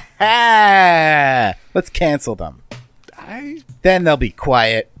 Let's cancel them. Then they'll be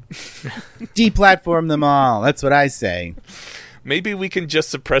quiet. Deplatform them all. That's what I say. Maybe we can just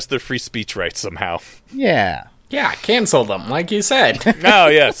suppress their free speech rights somehow. Yeah. Yeah, cancel them, like you said. Oh,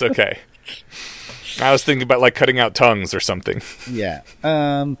 yes, okay. I was thinking about, like, cutting out tongues or something. Yeah.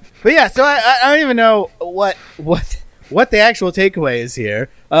 But yeah, so I don't even know what the actual takeaway is here.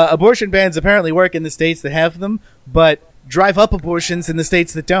 Abortion bans apparently work in the states that have them, but drive up abortions in the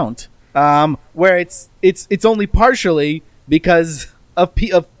states that don't. Where it's only partially because of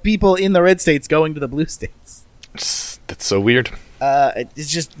people in the red states going to the blue states. That's so weird.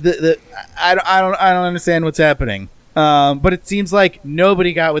 It's just I don't understand what's happening. But it seems like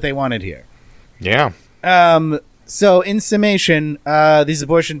nobody got what they wanted here. Yeah. So in summation, these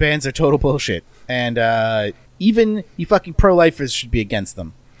abortion bans are total bullshit, and even you fucking pro-lifers should be against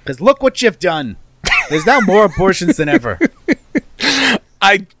them. Because look what you've done. There's now more abortions than ever.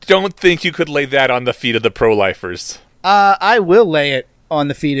 I don't think you could lay that on the feet of the pro-lifers. I will lay it on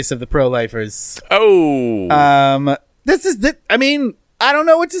the fetus of the pro-lifers. Oh. This is the. I mean, I don't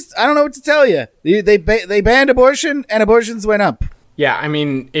know what to tell you. They banned abortion, and abortions went up. Yeah, I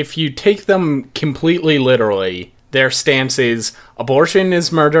mean, if you take them completely literally, their stance is abortion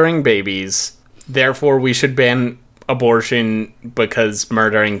is murdering babies, therefore we should ban abortion because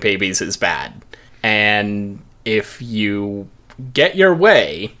murdering babies is bad. And if you get your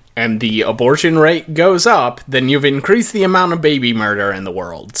way and the abortion rate goes up, then you've increased the amount of baby murder in the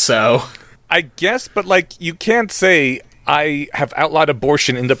world. So I guess, but, like, you can't say I have outlawed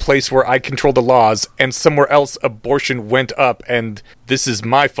abortion in the place where I control the laws, and somewhere else abortion went up, and this is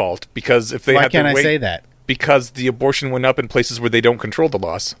my fault, because if they Why had can't to I wait, say that? Because the abortion went up in places where they don't control the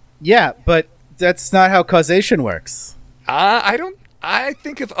laws. Yeah, but that's not how causation works. I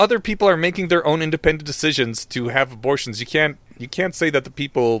think if other people are making their own independent decisions to have abortions, you can't say that the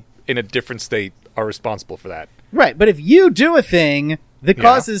people in a different state are responsible for that. Right, but if you do a thing that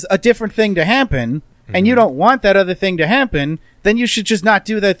causes a different thing to happen, and you don't want that other thing to happen, then you should just not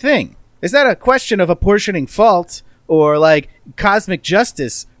do that thing. Is that a question of apportioning fault or, like, cosmic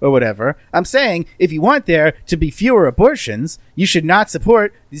justice or whatever? I'm saying if you want there to be fewer abortions, you should not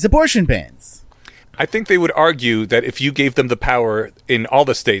support these abortion bans. I think they would argue that if you gave them the power in all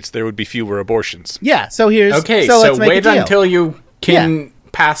the states, there would be fewer abortions. Yeah, so here's... Okay, so let's make wait a deal. until you can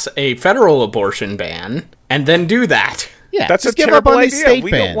pass a federal abortion ban, and then do that. Yeah, That's just a give up terrible on these idea. state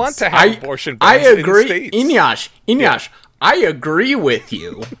We bans. don't want to have abortion I bans agree. in states. Inyash, I agree with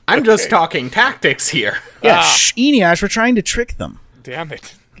you. I'm just talking tactics here. Yeah, Eneash, we're trying to trick them. Damn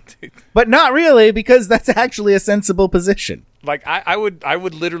it. But not really, because that's actually a sensible position. Like, I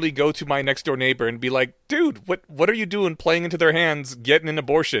would literally go to my next door neighbor and be like, dude, what are you doing playing into their hands, getting an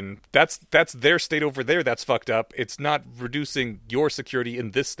abortion? That's their state over there that's fucked up. It's not reducing your security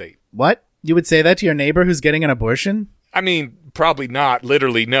in this state. What? You would say that to your neighbor who's getting an abortion? I mean, probably not,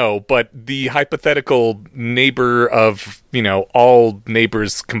 literally no, but the hypothetical neighbor of, all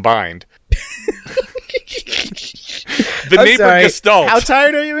neighbors combined. The I'm neighbor sorry. gestalt. How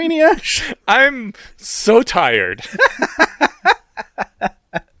tired are you, Eneash? I'm so tired.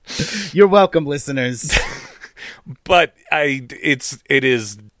 You're welcome, listeners. But it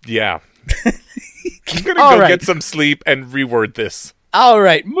is, yeah. I'm gonna All go right. get some sleep and reword this. All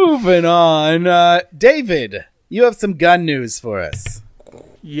right, moving on. David, you have some gun news for us.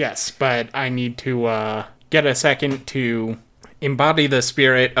 Yes, but I need to get a second to embody the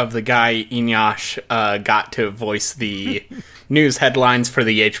spirit of the guy Inyash got to voice the news headlines for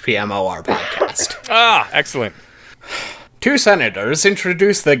the HPMOR podcast. Ah, excellent. 2 senators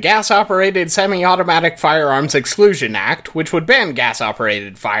introduced the Gas-Operated Semi-Automatic Firearms Exclusion Act, which would ban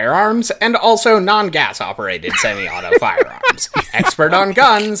gas-operated firearms and also non-gas-operated semi-auto firearms. Expert on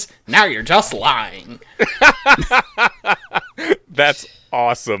guns, now you're just lying. That's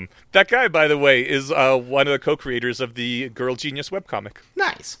awesome. That guy, by the way, is one of the co-creators of the Girl Genius webcomic.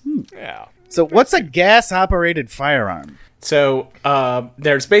 Nice. Yeah. So what's a gas-operated firearm? So,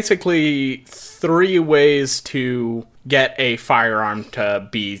 there's basically 3 ways to get a firearm to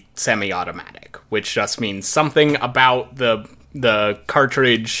be semi-automatic, which just means something about the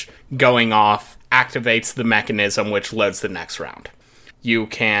cartridge going off activates the mechanism which loads the next round. You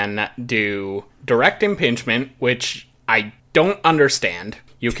can do direct impingement, which I don't understand.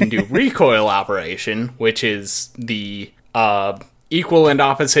 You can do recoil operation, which is the equal and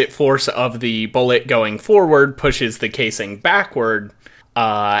opposite force of the bullet going forward pushes the casing backward,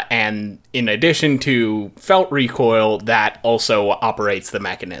 and in addition to felt recoil, that also operates the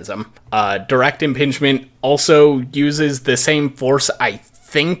mechanism. Direct impingement also uses the same force, I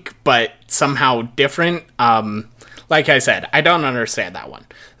think, but somehow different. like I said, I don't understand that one.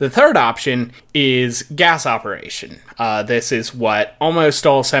 The third option is gas operation. This is what almost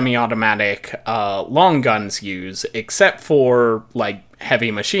all semi-automatic long guns use, except for like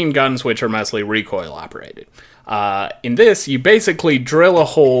heavy machine guns, which are mostly recoil operated. In this, you basically drill a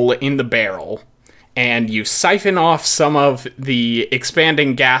hole in the barrel, and you siphon off some of the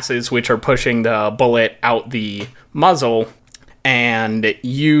expanding gases which are pushing the bullet out the muzzle, and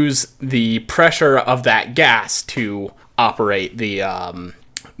use the pressure of that gas to operate the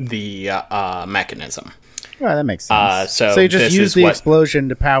mechanism. Well, that makes sense. So you just use the explosion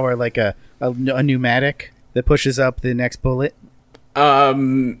to power like a pneumatic that pushes up the next bullet?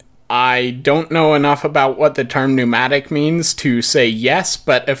 I don't know enough about what the term pneumatic means to say yes,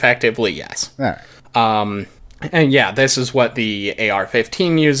 but effectively yes. All right. And yeah, this is what the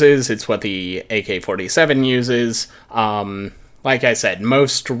AR-15 uses. It's what the AK-47 uses. Like I said,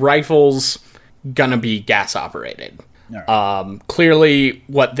 most rifles gonna be gas operated. Right. Clearly,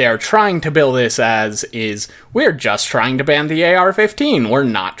 what they're trying to bill this as is, we're just trying to ban the AR-15. We're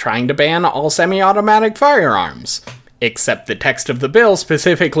not trying to ban all semi-automatic firearms. Except the text of the bill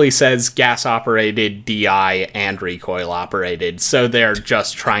specifically says gas-operated, DI, and recoil-operated, so they're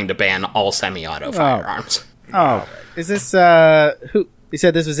just trying to ban all semi-auto firearms. Oh, is this, who? You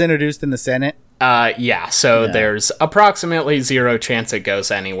said this was introduced in the Senate? Yeah, so there's approximately zero chance it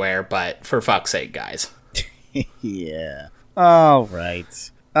goes anywhere, but for fuck's sake, guys. Yeah. All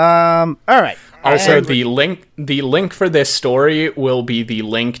right. All right. Also, the link for this story will be the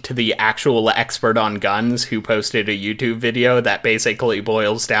link to the actual expert on guns who posted a YouTube video that basically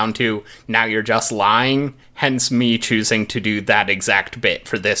boils down to, now you're just lying, hence me choosing to do that exact bit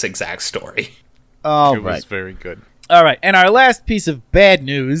for this exact story. All right. It was right. very good. All right, and our last piece of bad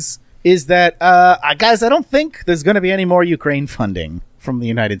news is that, guys, I don't think there's going to be any more Ukraine funding from the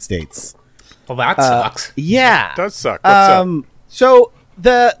United States. Well, that sucks. Yeah. It does suck. What's up? So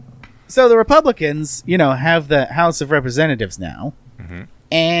the Republicans, have the House of Representatives now,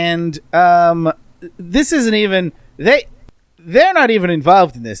 and this isn't even they're not even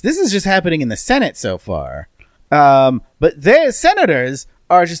involved in this. This is just happening in the Senate so far. But their senators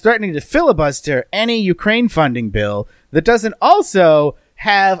are just threatening to filibuster any Ukraine funding bill that doesn't also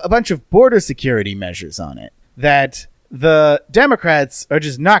have a bunch of border security measures on it that the Democrats are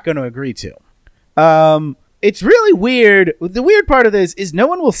just not going to agree to. It's really weird. The weird part of this is no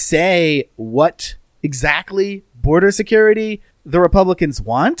one will say what exactly border security the Republicans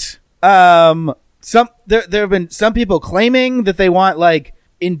want. There have been some people claiming that they want like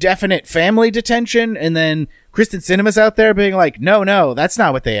indefinite family detention, and then Kristen Sinema's out there being like, no, that's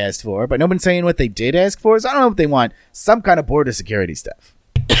not what they asked for. But no one's saying what they did ask for. So I don't know if they want some kind of border security stuff.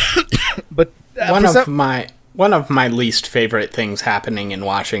 But One of my least favorite things happening in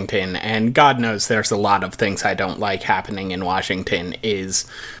Washington, and God knows there's a lot of things I don't like happening in Washington, is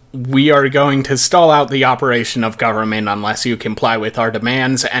we are going to stall out the operation of government unless you comply with our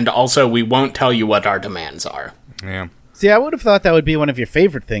demands, and also we won't tell you what our demands are. Yeah. See, I would have thought that would be one of your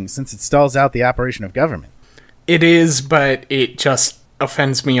favorite things, since it stalls out the operation of government. It is, but it just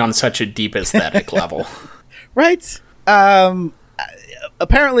offends me on such a deep aesthetic level. Right?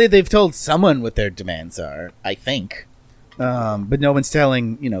 Apparently they've told someone what their demands are, I think. But no one's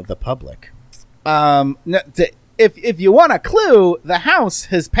telling, the public. If you want a clue, the House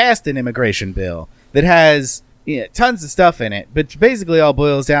has passed an immigration bill that has tons of stuff in it, but basically all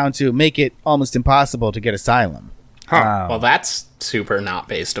boils down to make it almost impossible to get asylum. Huh. Well, that's super not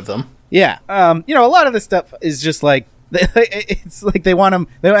based of them. Yeah. A lot of this stuff is just like, it's like they want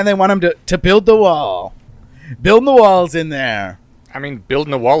them to build the wall. Building the walls in there. I mean,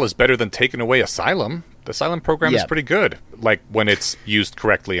 building a wall is better than taking away asylum. The asylum program is pretty good, like when it's used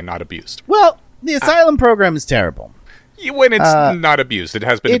correctly and not abused. Well, the asylum program is terrible. When it's not abused. It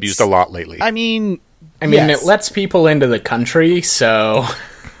has been abused a lot lately. I mean, it lets people into the country, so...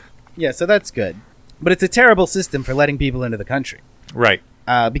 Yeah, so that's good. But it's a terrible system for letting people into the country. Right.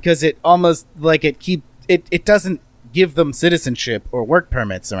 Because it almost, like, it doesn't give them citizenship or work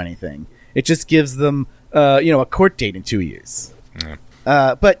permits or anything. It just gives them, a court date in 2 years.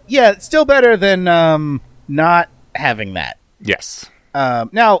 Yeah. But yeah, it's still better than not having that. Yes.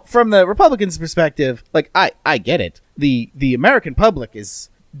 Now, from the Republicans' perspective, like I get it. The American public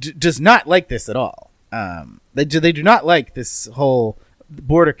does not like this at all. They do not like this whole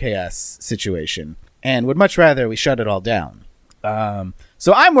border chaos situation, and would much rather we shut it all down.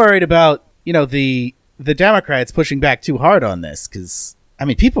 So I'm worried about the Democrats pushing back too hard on this, because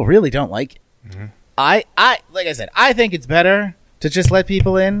people really don't like it. Mm-hmm. I like I said, I think it's better to just let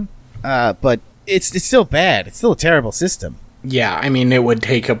people in, but it's still bad. It's still a terrible system. Yeah, I mean, it would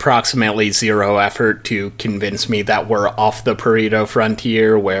take approximately zero effort to convince me that we're off the Pareto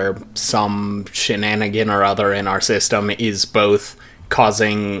frontier, where some shenanigan or other in our system is both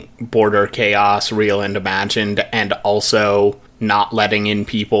causing border chaos, real and imagined, and also not letting in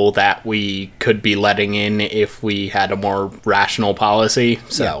people that we could be letting in if we had a more rational policy.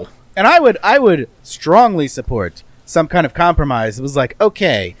 So, and I would strongly support some kind of compromise. It was like,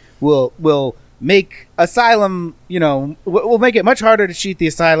 okay, we'll make asylum, we'll make it much harder to cheat the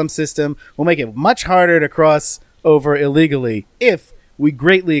asylum system. We'll make it much harder to cross over illegally if we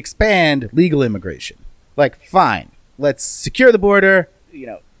greatly expand legal immigration. Like, fine, let's secure the border,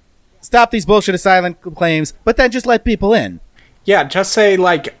 stop these bullshit asylum claims, but then just let people in. Yeah, just say,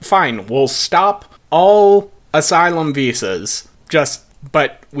 fine, we'll stop all asylum visas,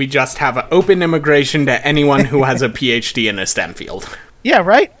 but we just have open immigration to anyone who has a PhD in a STEM field. Yeah,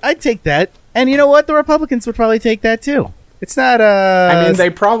 right? I'd take that. And you know what? The Republicans would probably take that, too. It's not, I mean, they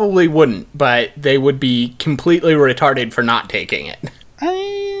probably wouldn't, but they would be completely retarded for not taking it.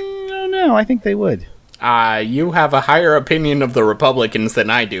 I don't know. I think they would. You have a higher opinion of the Republicans than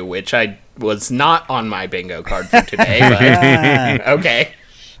I do, which I was not on my bingo card for today, but okay.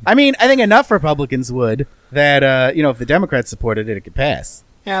 I mean, I think enough Republicans would that, if the Democrats supported it, it could pass.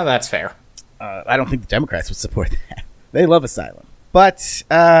 Yeah, that's fair. I don't think the Democrats would support that. They love asylum. But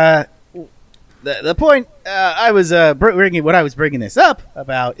the point I was bringing this up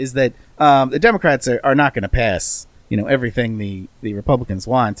about is that the Democrats are not going to pass, everything the Republicans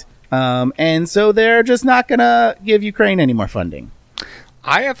want. And so they're just not going to give Ukraine any more funding.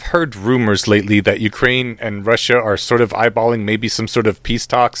 I have heard rumors lately that Ukraine and Russia are sort of eyeballing maybe some sort of peace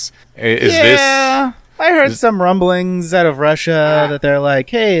talks. I heard some rumblings out of Russia that they're like,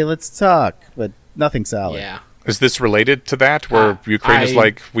 hey, let's talk, but nothing solid. Yeah. Is this related to that, where Ukraine is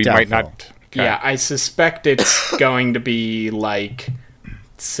like, we might not... Okay. Yeah, I suspect it's going to be,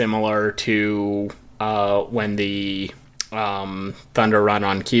 similar to when the Thunder Run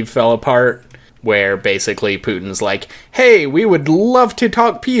on Kyiv fell apart, where basically Putin's like, hey, we would love to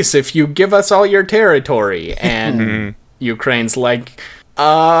talk peace if you give us all your territory. And Ukraine's like,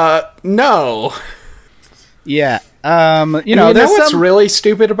 no. Yeah. You know what's really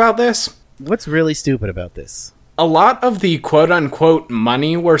stupid about this? What's really stupid about this? A lot of the quote-unquote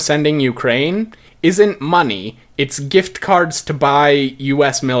money we're sending Ukraine isn't money. It's gift cards to buy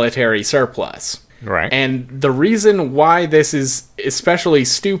U.S. military surplus. Right. And the reason why this is especially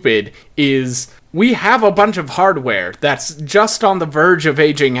stupid is we have a bunch of hardware that's just on the verge of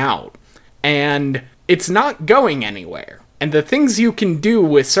aging out. And it's not going anywhere. And the things you can do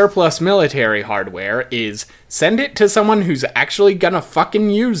with surplus military hardware is send it to someone who's actually gonna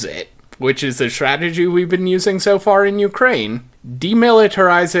fucking use it, which is the strategy we've been using so far in Ukraine,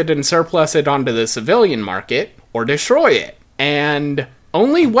 demilitarize it and surplus it onto the civilian market, or destroy it. And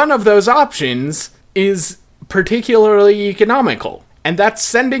only one of those options is particularly economical, and that's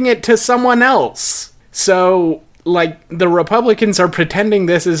sending it to someone else. So, the Republicans are pretending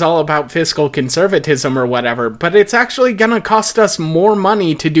this is all about fiscal conservatism or whatever, but it's actually gonna cost us more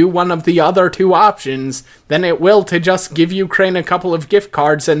money to do one of the other two options than it will to just give Ukraine a couple of gift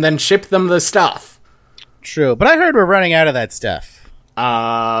cards and then ship them the stuff. True, but I heard we're running out of that stuff.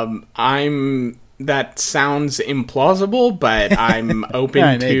 That sounds implausible, but I'm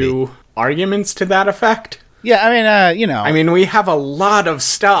open to arguments to that effect. Yeah, I mean, we have a lot of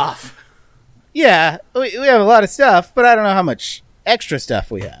stuff. Yeah, we have a lot of stuff, but I don't know how much extra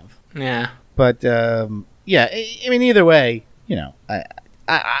stuff we have. Yeah. But, I mean, either way,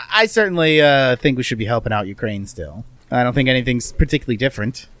 I certainly think we should be helping out Ukraine still. I don't think anything's particularly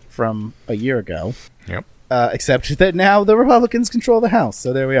different from a year ago. Yep. Except that now the Republicans control the House,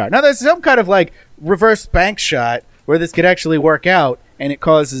 so there we are. Now, there's some kind of, reverse bank shot where this could actually work out, and it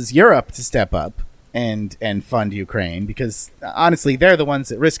causes Europe to step up and fund Ukraine, because, honestly, they're the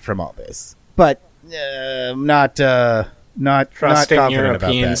ones at risk from all this. But not trusting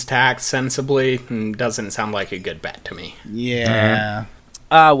Europeans tax sensibly doesn't sound like a good bet to me. Yeah.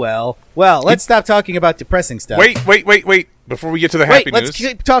 Well, let's stop talking about depressing stuff. Wait. Before we get to the happy news. Let's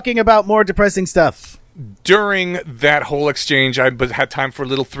keep talking about more depressing stuff. During that whole exchange, I had time for a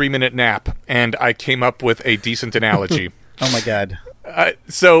little 3-minute nap, and I came up with a decent analogy. Oh, my God.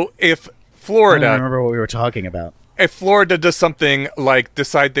 So if Florida... I don't remember what we were talking about. If Florida does something like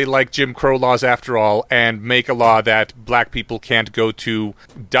decide they like Jim Crow laws after all and make a law that black people can't go to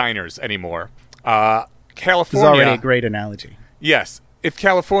diners anymore, California... This is already a great analogy. Yes. if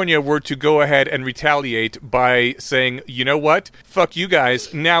California were to go ahead and retaliate by saying, you know what, fuck you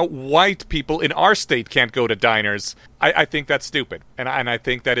guys, now white people in our state can't go to diners, I think that's stupid. And I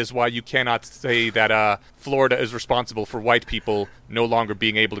think that is why you cannot say that Florida is responsible for white people no longer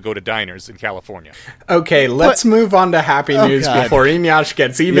being able to go to diners in California. Okay, let's move on to happy news before Inyash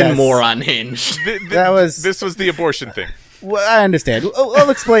gets even more unhinged. This was the abortion thing. Well, I understand. I'll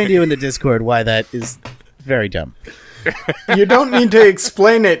explain to you in the Discord why that is very dumb. You don't need to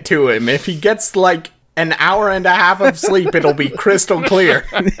explain it to him. If he gets like an hour and a half of sleep, it'll be crystal clear.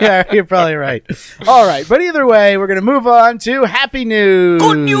 Yeah, you're probably right. All right, but either way, we're going to move on to happy news.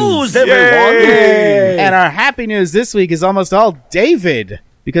 Good news, everyone! Yay! And our happy news this week is almost all David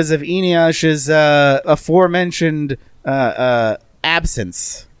because of Eneash's aforementioned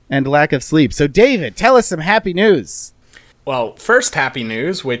absence and lack of sleep. So, David, tell us some happy news. Well, first happy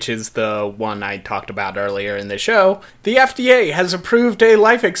news, which is the one I talked about earlier in the show, the FDA has approved a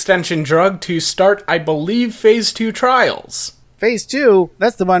life extension drug to start, I believe, Phase 2 trials. Phase 2?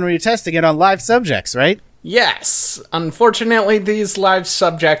 That's the one where you're testing it on live subjects, right? Yes. Unfortunately, these live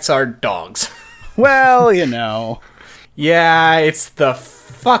subjects are dogs. Well, you know. Yeah, it's the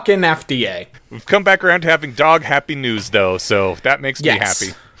fucking FDA. We've come back around to having dog happy news, though, so that makes me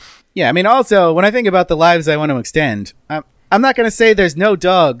happy. Yeah, I mean, also, when I think about the lives I want to extend, I'm not going to say there's no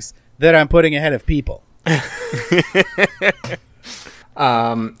dogs that I'm putting ahead of people.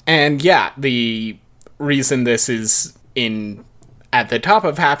 And yeah, the reason this is at the top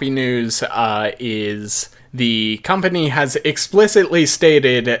of happy news is the company has explicitly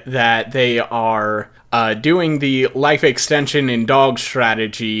stated that they are doing the life extension in dog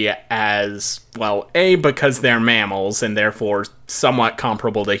strategy as, well, A, because they're mammals and therefore somewhat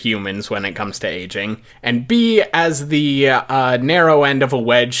comparable to humans when it comes to aging, and B, as the narrow end of a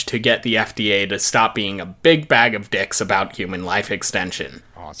wedge to get the FDA to stop being a big bag of dicks about human life extension.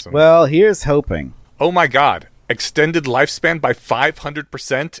 Awesome. Well, here's hoping. Oh my god. Extended lifespan by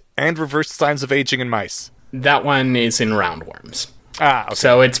 500% and reversed signs of aging in mice. That one is in roundworms. Okay.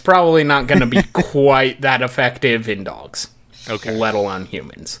 So it's probably not going to be quite that effective in dogs. Okay. Let alone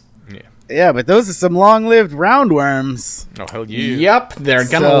humans. Yeah, but those are some long-lived roundworms. Oh, hell yeah. Yep, they're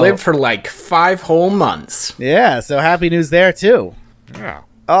going to live for like 5 whole months. Yeah, so happy news there, too. Yeah.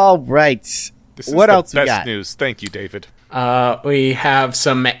 All right. This is what the else we best got? news. Thank you, David. We have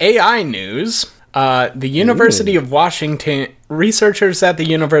some AI news. The University of Washington... Researchers at the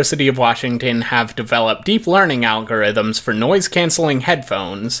University of Washington have developed deep learning algorithms for noise-canceling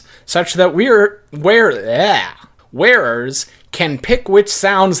headphones, such that wearers can pick which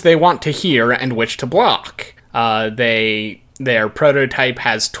sounds they want to hear and which to block. Their prototype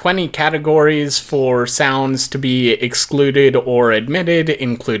has 20 categories for sounds to be excluded or admitted,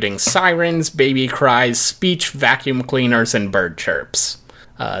 including sirens, baby cries, speech, vacuum cleaners, and bird chirps.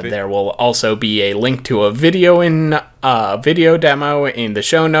 There will also be a link to a video demo in the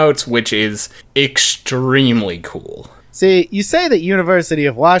show notes, which is extremely cool. See, you say that University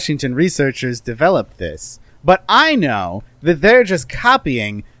of Washington researchers developed this, but I know that they're just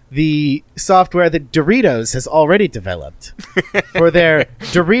copying the software that Doritos has already developed for their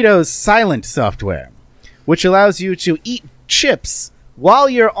Doritos Silent software, which allows you to eat chips while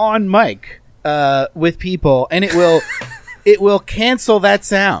you're on mic with people, and it will cancel that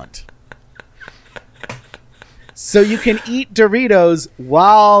sound. So you can eat Doritos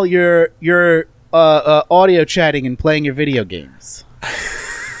while you're audio chatting and playing your video games.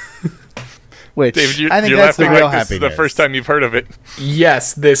 Which David, I think you're that's the laughing real like this happiness. is the first time you've heard of it.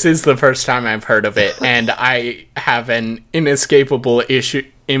 Yes, this is the first time I've heard of it, and I have an inescapable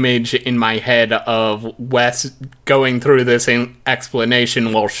image in my head of Wes going through this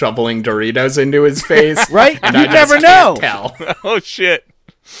explanation while shoveling Doritos into his face. Right? And You I just never know. can't tell. Oh, shit.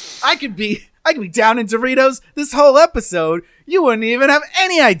 I could be down in Doritos this whole episode. You wouldn't even have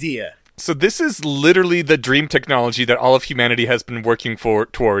any idea. So this is literally the dream technology that all of humanity has been working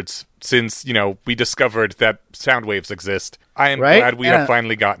towards since, we discovered that sound waves exist. I am glad we have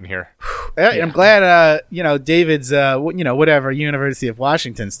finally gotten here. I'm glad, David's, whatever University of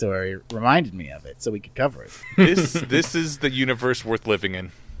Washington story reminded me of it, so we could cover it. This is the universe worth living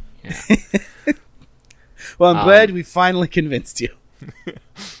in. Yeah. Well, I'm glad we finally convinced you.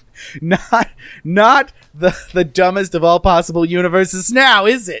 Not the dumbest of all possible universes now,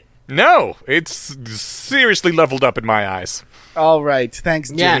 is it? No, it's seriously leveled up in my eyes. All right,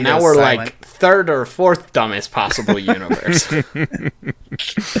 thanks. Yeah, Doritos now we're Silent. like third or fourth dumbest possible universe.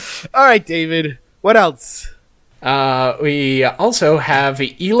 All right, David. What else? We also have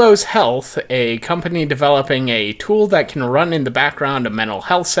Elos Health, a company developing a tool that can run in the background of mental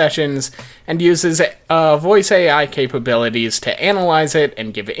health sessions and uses voice AI capabilities to analyze it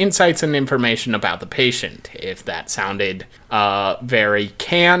and give insights and information about the patient. If that sounded very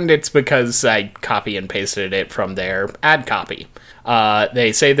canned, it's because I copy and pasted it from their ad copy.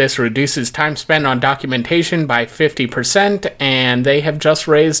 They say this reduces time spent on documentation by 50%, and they have just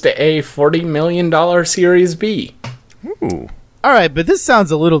raised a $40 million Series B. Ooh. All right, but this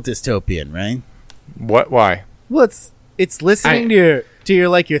sounds a little dystopian, right? What? Why? Well, it's listening to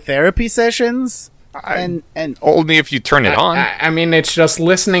your therapy sessions, and Only if you turn it on. I mean, it's just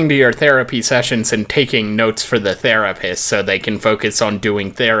listening to your therapy sessions and taking notes for the therapist so they can focus on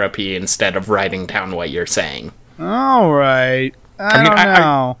doing therapy instead of writing down what you're saying. All right. I don't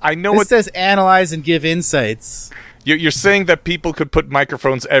know. I know it says analyze and give insights. You're saying that people could put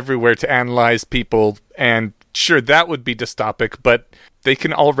microphones everywhere to analyze people, and sure, that would be dystopic, but they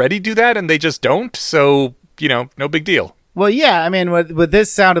can already do that, and they just don't, so, no big deal. Well, yeah, I mean, what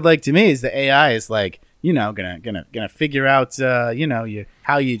this sounded like to me is the AI is like, gonna figure out,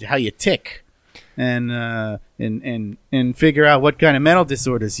 how you tick, and figure out what kind of mental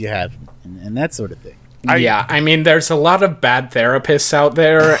disorders you have, and that sort of thing. I mean, there's a lot of bad therapists out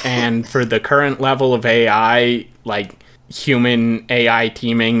there, and for the current level of AI, like, human AI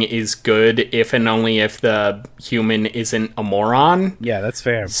teaming is good if and only if the human isn't a moron. Yeah, that's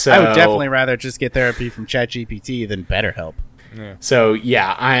fair. So, I would definitely rather just get therapy from ChatGPT than BetterHelp. Yeah. So,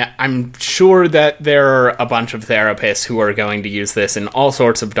 yeah, I'm sure that there are a bunch of therapists who are going to use this in all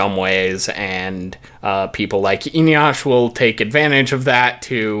sorts of dumb ways, and people like Eneasz will take advantage of that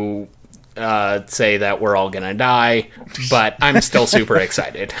to say that we're all gonna die, but I'm still super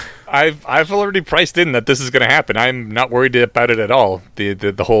excited. I've already priced in that this is going to happen. I'm not worried about it at all.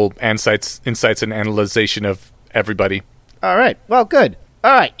 The whole insights and analyzation of everybody. All right. Well, good.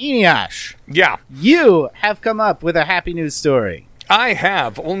 All right, Eneasz. Yeah. You have come up with a happy news story. I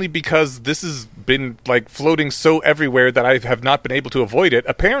have, only because this has been, floating so everywhere that I have not been able to avoid it.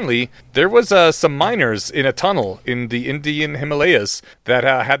 Apparently, there was some miners in a tunnel in the Indian Himalayas that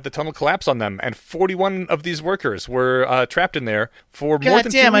had the tunnel collapse on them, and 41 of these workers were trapped in there for more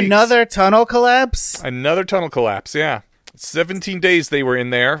than 2 weeks. Another tunnel collapse? Another tunnel collapse, yeah. 17 days they were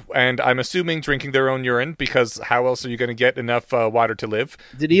in there, and I'm assuming drinking their own urine, because how else are you going to get enough water to live?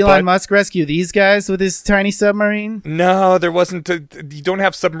 Did Elon Musk rescue these guys with his tiny submarine? No, there wasn't. You don't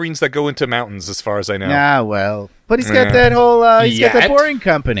have submarines that go into mountains, as far as I know. Ah, well. But he's got that whole, he's got that boring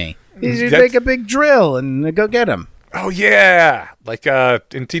company. He should make a big drill and go get him. Oh, yeah. Like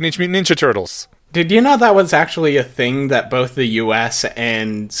in Teenage Mutant Ninja Turtles. Did you know that was actually a thing that both the US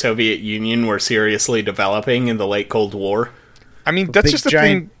and Soviet Union were seriously developing in the late Cold War? I mean, that's big, just a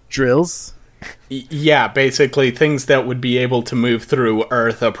giant thing. Drills? Yeah, basically things that would be able to move through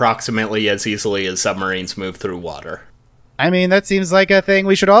Earth approximately as easily as submarines move through water. I mean, that seems like a thing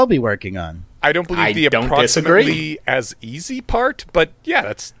we should all be working on. I don't believe the approximately as easy part, but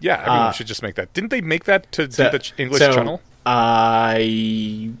yeah, everyone should just make that. Didn't they make that to do the English Channel?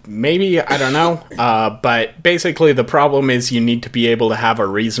 Maybe, I don't know. But basically the problem is you need to be able to have a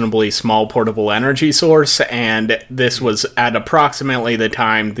reasonably small portable energy source, and this was at approximately the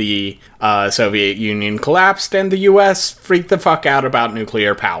time the Soviet Union collapsed and the US freaked the fuck out about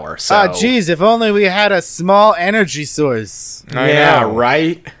nuclear power. So, geez, if only we had a small energy source. Yeah,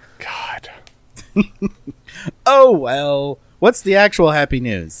 right? God. Oh, well. What's the actual happy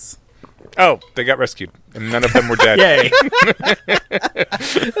news? Oh, they got rescued, and none of them were dead. Yay.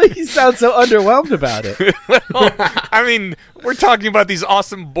 You sound so underwhelmed about it. Well, I mean, we're talking about these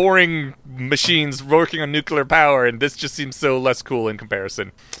awesome, boring machines working on nuclear power, and this just seems so less cool in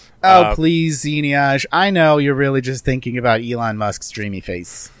comparison. Oh, please, Eneasz. I know you're really just thinking about Elon Musk's dreamy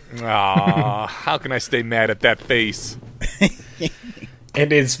face. Aw, how can I stay mad at that face?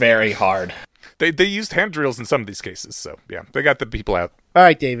 It is very hard. They used hand drills in some of these cases, so yeah, they got the people out. All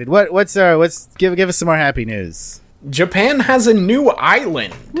right, David. What's give us some more happy news. Japan has a new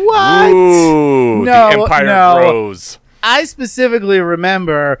island. What? Ooh, no, the empire grows. I specifically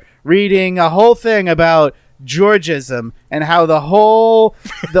remember reading a whole thing about Georgism and how the whole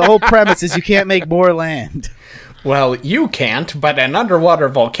premise is you can't make more land. Well, you can't, but an underwater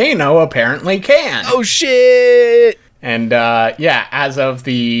volcano apparently can. Oh shit! And, as of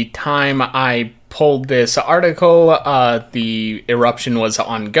the time I pulled this article, the eruption was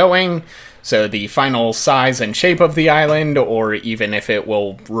ongoing, so the final size and shape of the island, or even if it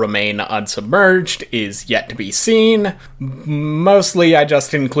will remain unsubmerged, is yet to be seen. Mostly, I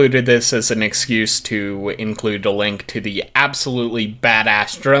just included this as an excuse to include a link to the absolutely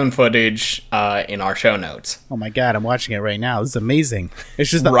badass drone footage in our show notes. Oh my god, I'm watching it right now. This is amazing. It's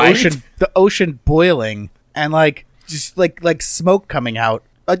just the Right? ocean boiling, and just smoke coming out,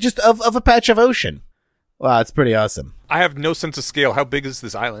 just of a patch of ocean. Wow, it's pretty awesome. I have no sense of scale. How big is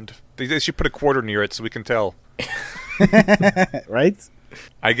this island? They should put a quarter near it so we can tell. Right?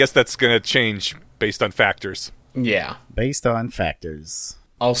 I guess that's going to change based on factors. Yeah. Based on factors.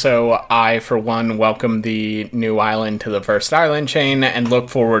 Also, I, for one, welcome the new island to the first island chain and look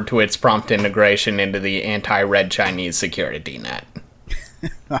forward to its prompt integration into the anti-red Chinese security net.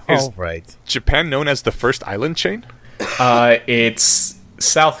 All right. Japan known as the first island chain? It's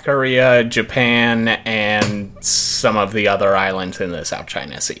South Korea, Japan, and some of the other islands in the South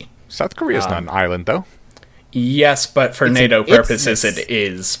China Sea. South Korea's not an island, though. Yes, but for It's NATO an purposes isthmus. it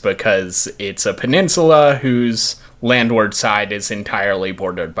is, because it's a peninsula whose landward side is entirely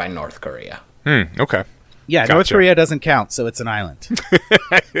bordered by North Korea. Okay. Yeah, Gotcha. North Korea doesn't count, so it's an island.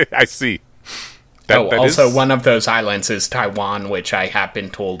 I see. Also, one of those islands is Taiwan, which I have been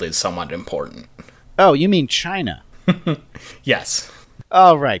told is somewhat important. Oh, you mean China. Yes.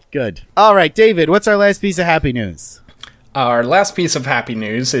 All right, good. All right, David, what's our last piece of happy news? Our last piece of happy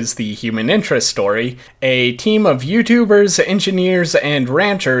news is the human interest story. A team of YouTubers, engineers, and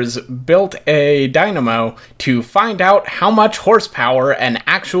ranchers built a dynamo to find out how much horsepower an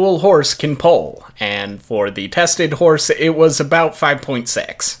actual horse can pull. And for the tested horse, it was about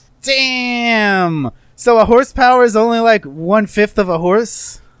 5.6. Damn! So a horsepower is only like 1/5 of a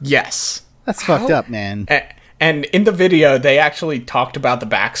horse? Yes. That's fucked up, man. And in the video, they actually talked about the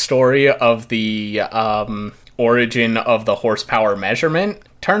backstory of the origin of the horsepower measurement.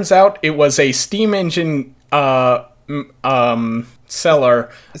 Turns out it was a steam engine seller.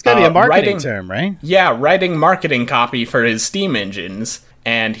 It's gotta be a marketing term, right? Yeah, writing marketing copy for his steam engines.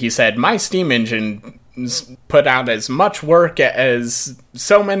 And he said, my steam engine put out as much work as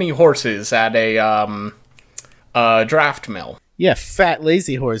so many horses at a draft mill. Yeah, fat,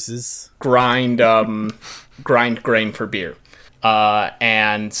 lazy horses. Grind grain for beer.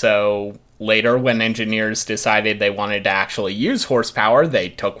 And so later, when engineers decided they wanted to actually use horsepower, they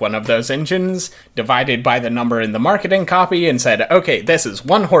took one of those engines, divided by the number in the marketing copy, and said, okay, this is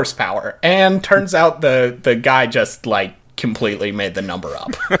 1 horsepower. And turns out the guy just, completely made the number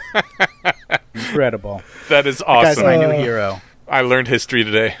up. Incredible. That is That guy's awesome. my new hero. I learned history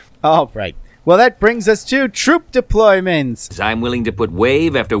today. All right. Well, that brings us to troop deployments. I'm willing to put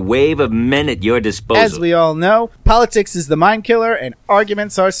wave after wave of men at your disposal. As we all know, politics is the mind killer and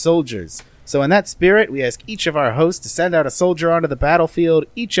arguments are soldiers. So in that spirit, we ask each of our hosts to send out a soldier onto the battlefield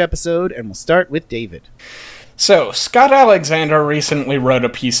each episode, and we'll start with David. So, Scott Alexander recently wrote a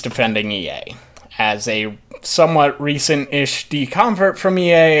piece defending EA. As a somewhat recent-ish deconvert from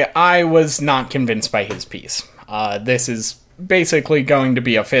EA, I was not convinced by his piece. This is basically going to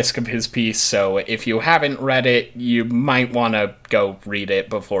be a Fisk of his piece, so if you haven't read it, you might want to go read it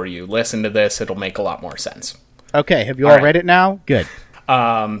before you listen to this. It'll make a lot more sense. Okay, have you all right. read it now? Good.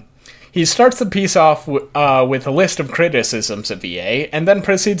 He starts the piece off with a list of criticisms of EA, and then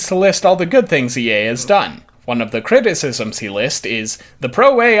proceeds to list all the good things EA has done. One of the criticisms he lists is, the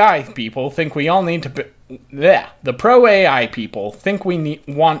pro-AI people think we all need to... The pro-AI people think we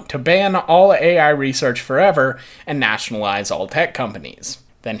want to ban all AI research forever and nationalize all tech companies.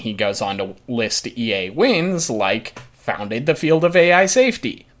 Then he goes on to list EA wins like founded the field of AI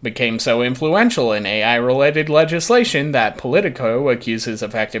safety, became so influential in AI-related legislation that Politico accuses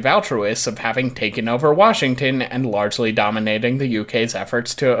effective altruists of having taken over Washington and largely dominating the UK's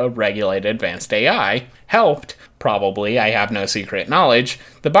efforts to regulate advanced AI, helped, probably, I have no secret knowledge,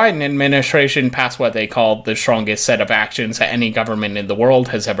 the Biden administration pass what they called the strongest set of actions that any government in the world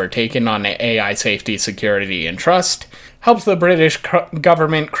has ever taken on AI safety, security, and trust, helped the British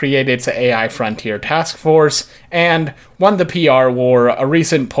government create its AI Frontier Task Force, and won the PR war. A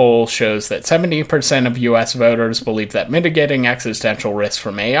recent poll shows that 70% of US voters believe that mitigating existential risks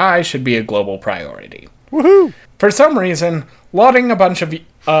from AI should be a global priority. Woohoo! For some reason, lauding a bunch of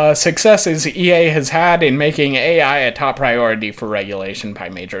successes EA has had in making AI a top priority for regulation by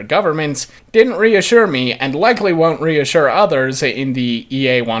major governments didn't reassure me, and likely won't reassure others in the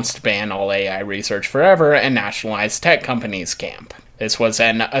EA wants to ban all AI research forever and nationalize tech companies camp. This was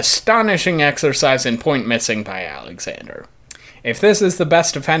an astonishing exercise in point missing by Alexander. If this is the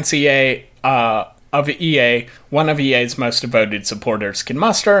best defense EA of EA one of EA's most devoted supporters can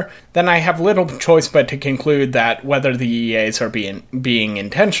muster, then I have little choice but to conclude that whether the EAs are being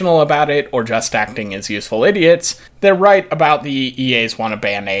intentional about it or just acting as useful idiots, they're right about the EAs want to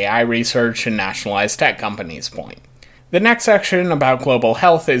ban AI research and nationalize tech companies point. The next section about global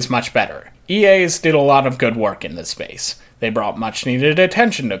health is much better. EAs did a lot of good work in this space. They brought much needed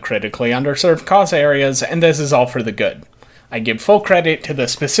attention to critically underserved cause areas, and this is all for the good. I give full credit to the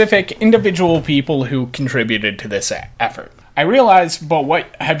specific individual people who contributed to this effort. I realize, but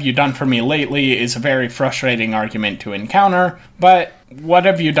what have you done for me lately is a very frustrating argument to encounter, but what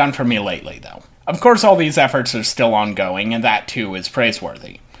have you done for me lately, though? Of course, all these efforts are still ongoing, and that too is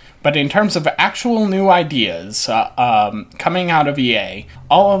praiseworthy. But in terms of actual new ideas coming out of EA,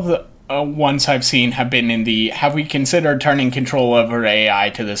 all of the ones I've seen have been in the have we considered turning control over AI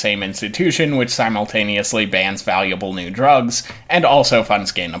to the same institution which simultaneously bans valuable new drugs and also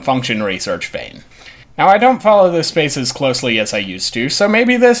funds gain-of-function research vein. Now, I don't follow this space as closely as I used to, so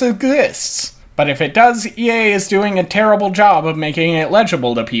maybe this exists. But if it does, EA is doing a terrible job of making it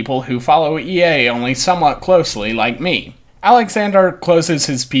legible to people who follow EA only somewhat closely, like me. Alexander closes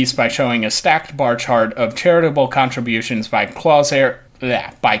his piece by showing a stacked bar chart of charitable contributions by cause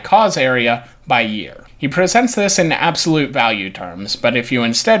area by year. He presents this in absolute value terms, but if you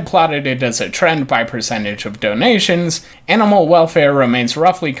instead plotted it as a trend by percentage of donations, animal welfare remains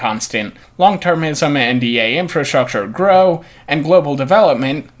roughly constant, long-termism and EA infrastructure grow, and global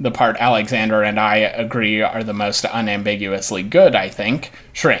development, the part Alexander and I agree are the most unambiguously good, I think,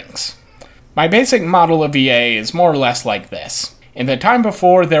 shrinks. My basic model of EA is more or less like this. In the time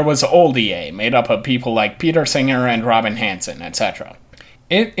before, there was old EA, made up of people like Peter Singer and Robin Hanson, etc.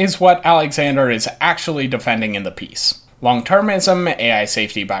 It is what Alexander is actually defending in the piece. Long-termism, AI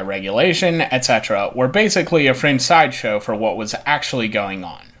safety by regulation, etc. were basically a fringe sideshow for what was actually going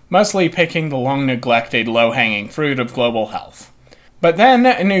on, mostly picking the long-neglected, low-hanging fruit of global health. But then,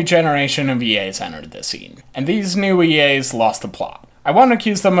 a new generation of EAs entered the scene, and these new EAs lost the plot. I won't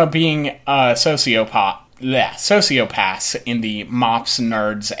accuse them of being sociopaths in the mops,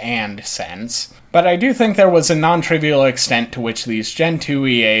 nerds, and sense, but I do think there was a non-trivial extent to which these Gen 2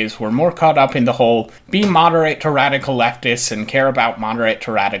 EAs were more caught up in the whole be moderate to radical leftists and care about moderate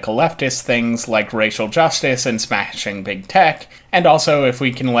to radical leftist things like racial justice and smashing big tech, and also if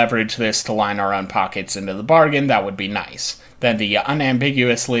we can leverage this to line our own pockets into the bargain, that would be nice, than the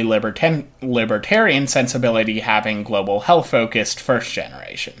unambiguously libertarian sensibility having global health-focused first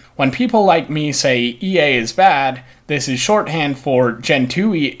generation. When people like me say EA is bad, this is shorthand for Gen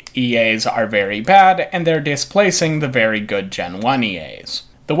 2 EAs are very bad, and they're displacing the very good Gen 1 EAs.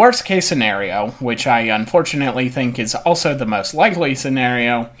 The worst case scenario, which I unfortunately think is also the most likely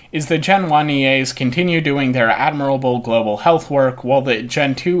scenario, is the Gen 1 EAs continue doing their admirable global health work while the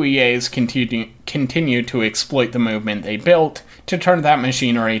Gen 2 EAs continue to exploit the movement they built to turn that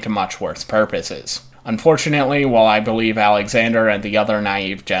machinery to much worse purposes. Unfortunately, while I believe Alexander and the other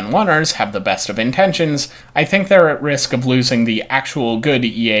naive Gen 1ers have the best of intentions, I think they're at risk of losing the actual good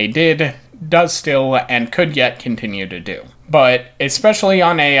EA does still, and could yet continue to do. But, especially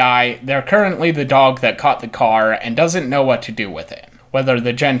on AI, they're currently the dog that caught the car and doesn't know what to do with it. Whether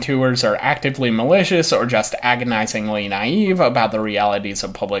the Gen 2ers are actively malicious or just agonizingly naive about the realities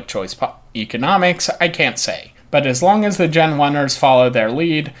of public choice economics, I can't say. But as long as the Gen 1ers follow their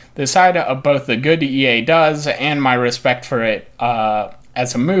lead, the side of both the good EA does and my respect for it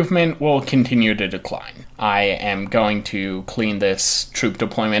as a movement will continue to decline. I am going to clean this troop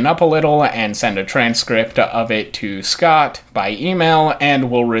deployment up a little and send a transcript of it to Scott by email, and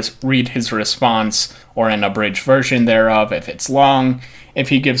we'll read his response, or an abridged version thereof if it's long, if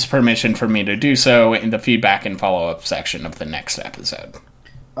he gives permission for me to do so in the feedback and follow-up section of the next episode.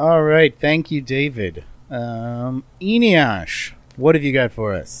 All right, thank you, David. Eneash, what have you got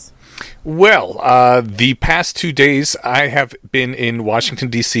for us? Well, the past 2 days I have been in Washington,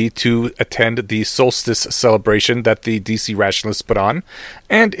 D.C. to attend the solstice celebration that the D.C. Rationalists put on,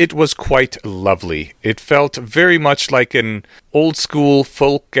 and it was quite lovely. It felt very much like an old-school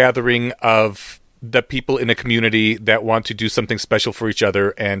folk gathering of the people in a community that want to do something special for each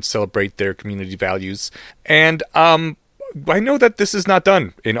other and celebrate their community values. And I know that this is not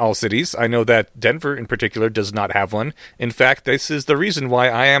done in all cities. I know that Denver in particular does not have one. In fact, this is the reason why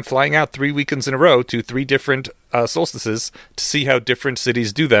I am flying out 3 weekends in a row to 3 different solstices to see how different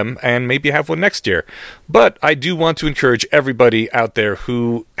cities do them and maybe have one next year. But I do want to encourage everybody out there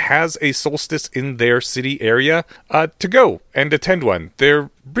who has a solstice in their city area to go and attend one. They're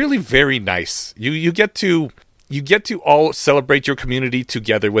really very nice. You get to you get to all celebrate your community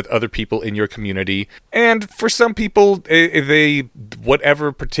together with other people in your community. And for some people,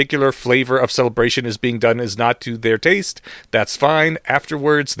 whatever particular flavor of celebration is being done is not to their taste. That's fine.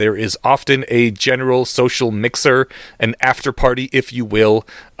 Afterwards, there is often a general social mixer, an after party, if you will.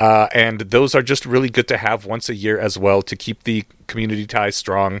 And those are just really good to have once a year as well to keep the community ties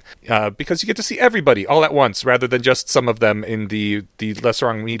strong, because you get to see everybody all at once rather than just some of them in the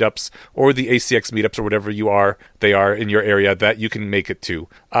Lesserong meetups or the ACX meetups or whatever they are in your area that you can make it to.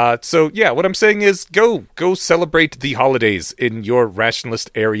 So yeah, what I'm saying is go celebrate the holidays in your rationalist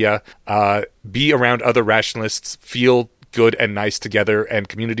area, be around other rationalists, feel good and nice together and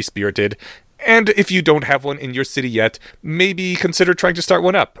community spirited. And if you don't have one in your city yet, maybe consider trying to start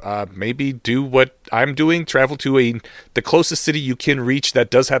one up. Maybe do what I'm doing, travel to the closest city you can reach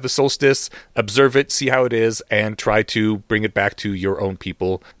that does have a solstice, observe it, see how it is, and try to bring it back to your own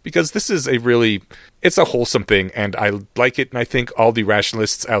people. Because this is it's a wholesome thing, and I like it, and I think all the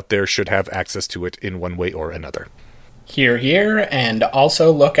rationalists out there should have access to it in one way or another. Hear, hear, and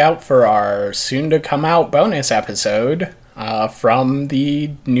also look out for our soon-to-come-out bonus episode from the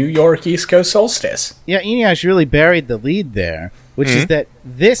New York East Coast solstice. Yeah, Eneasz really buried the lead there, which is that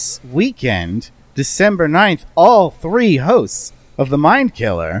this weekend, December 9th, all 3 hosts of The Mind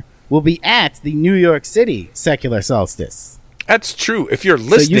Killer will be at the New York City secular solstice. That's true. If you're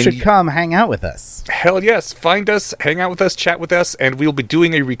listening... So you should come hang out with us. Hell yes. Find us, hang out with us, chat with us, and we'll be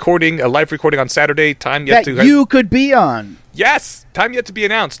doing a live recording on Saturday. Time yet that you could be on. Yes! Time yet to be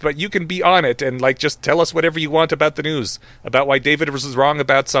announced, but you can be on it and just tell us whatever you want about the news. About why David was wrong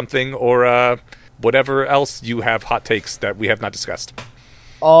about something, or whatever else you have hot takes that we have not discussed.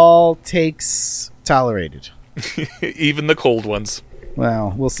 All takes tolerated. Even the cold ones.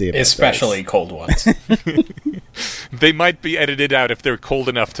 Well, we'll see about especially those. Cold ones. They might be edited out if they're cold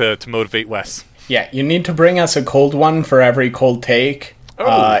enough to motivate Wes. Yeah, you need to bring us a cold one for every cold take.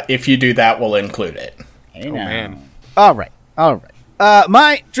 Oh. If you do that, we'll include it. Hey, oh, man. All right.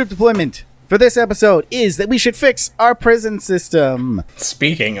 My troop deployment for this episode is that we should fix our prison system.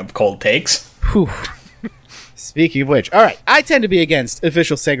 Speaking of cold takes. Whew. Speaking of which, all right, I tend to be against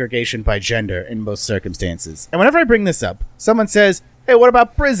official segregation by gender in most circumstances. And whenever I bring this up, someone says, hey, what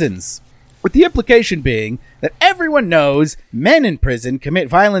about prisons? With the implication being that everyone knows men in prison commit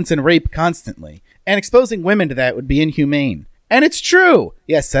violence and rape constantly, and exposing women to that would be inhumane. And it's true.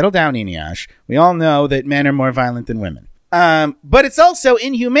 Yes, settle down, Eneasz. We all know that men are more violent than women. But it's also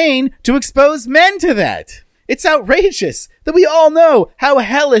inhumane to expose men to that. It's outrageous that we all know how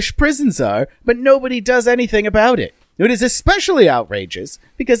hellish prisons are, but nobody does anything about it. It is especially outrageous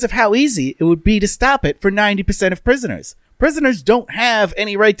because of how easy it would be to stop it for 90% of prisoners. Prisoners don't have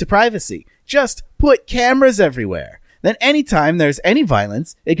any right to privacy. Just put cameras everywhere. Then anytime there's any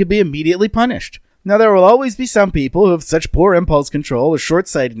violence, it could be immediately punished. Now, there will always be some people who have such poor impulse control or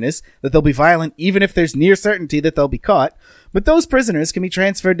short-sightedness that they'll be violent even if there's near certainty that they'll be caught, but those prisoners can be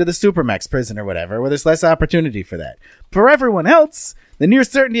transferred to the Supermax prison or whatever, where there's less opportunity for that. For everyone else, the near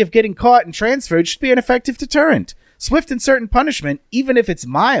certainty of getting caught and transferred should be an effective deterrent. Swift and certain punishment, even if it's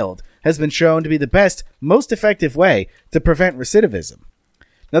mild, has been shown to be the best, most effective way to prevent recidivism.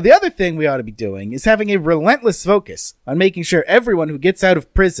 Now, the other thing we ought to be doing is having a relentless focus on making sure everyone who gets out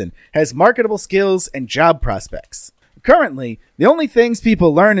of prison has marketable skills and job prospects. Currently, the only things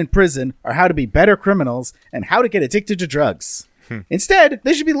people learn in prison are how to be better criminals and how to get addicted to drugs. Instead,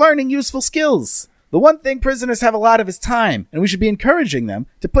 they should be learning useful skills. The one thing prisoners have a lot of is time, and we should be encouraging them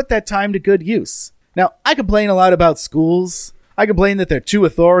to put that time to good use. Now, I complain a lot about schools. I complain that they're too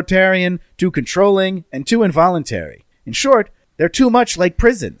authoritarian, too controlling, and too involuntary. In short, they're too much like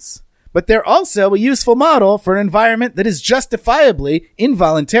prisons. But they're also a useful model for an environment that is justifiably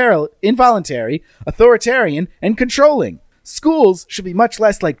involuntary, authoritarian, and controlling. Schools should be much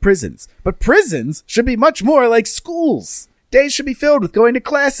less like prisons, but prisons should be much more like schools. Days should be filled with going to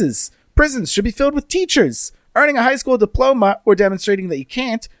classes. Prisons should be filled with teachers. Earning a high school diploma or demonstrating that you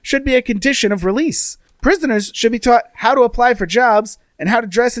can't should be a condition of release. Prisoners should be taught how to apply for jobs and how to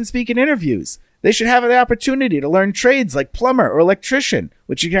dress and speak in interviews. They should have the opportunity to learn trades like plumber or electrician,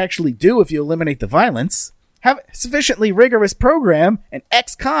 which you can actually do if you eliminate the violence. Have a sufficiently rigorous program, and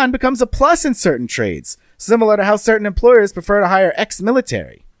ex-con becomes a plus in certain trades, similar to how certain employers prefer to hire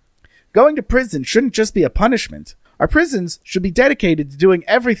ex-military. Going to prison shouldn't just be a punishment. Our prisons should be dedicated to doing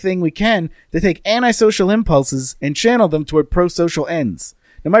everything we can to take antisocial impulses and channel them toward pro-social ends.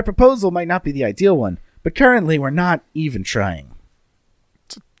 Now, my proposal might not be the ideal one, but currently we're not even trying.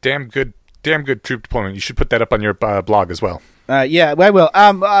 It's a damn good troop deployment. You should put that up on your blog as well. Yeah, I will.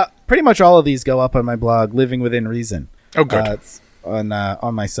 Pretty much all of these go up on my blog, Living Within Reason. Oh, good. on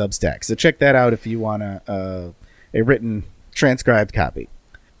my Substack. So check that out if you want a written transcribed copy.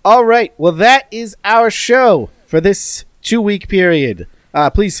 All right. Well, that is our show for this 2-week period.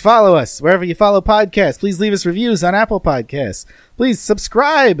 Please follow us wherever you follow podcasts. Please leave us reviews on Apple Podcasts. Please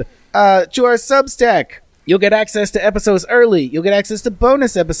subscribe to our Substack. You'll get access to episodes early. You'll get access to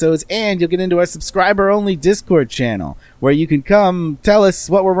bonus episodes, and you'll get into our subscriber-only Discord channel, where you can come tell us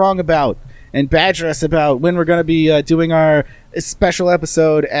what we're wrong about and badger us about when we're going to be doing our special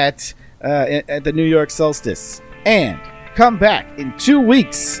episode at the New York solstice. And come back in 2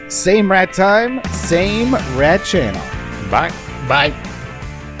 weeks. Same rat time, same rat channel. Bye. Bye.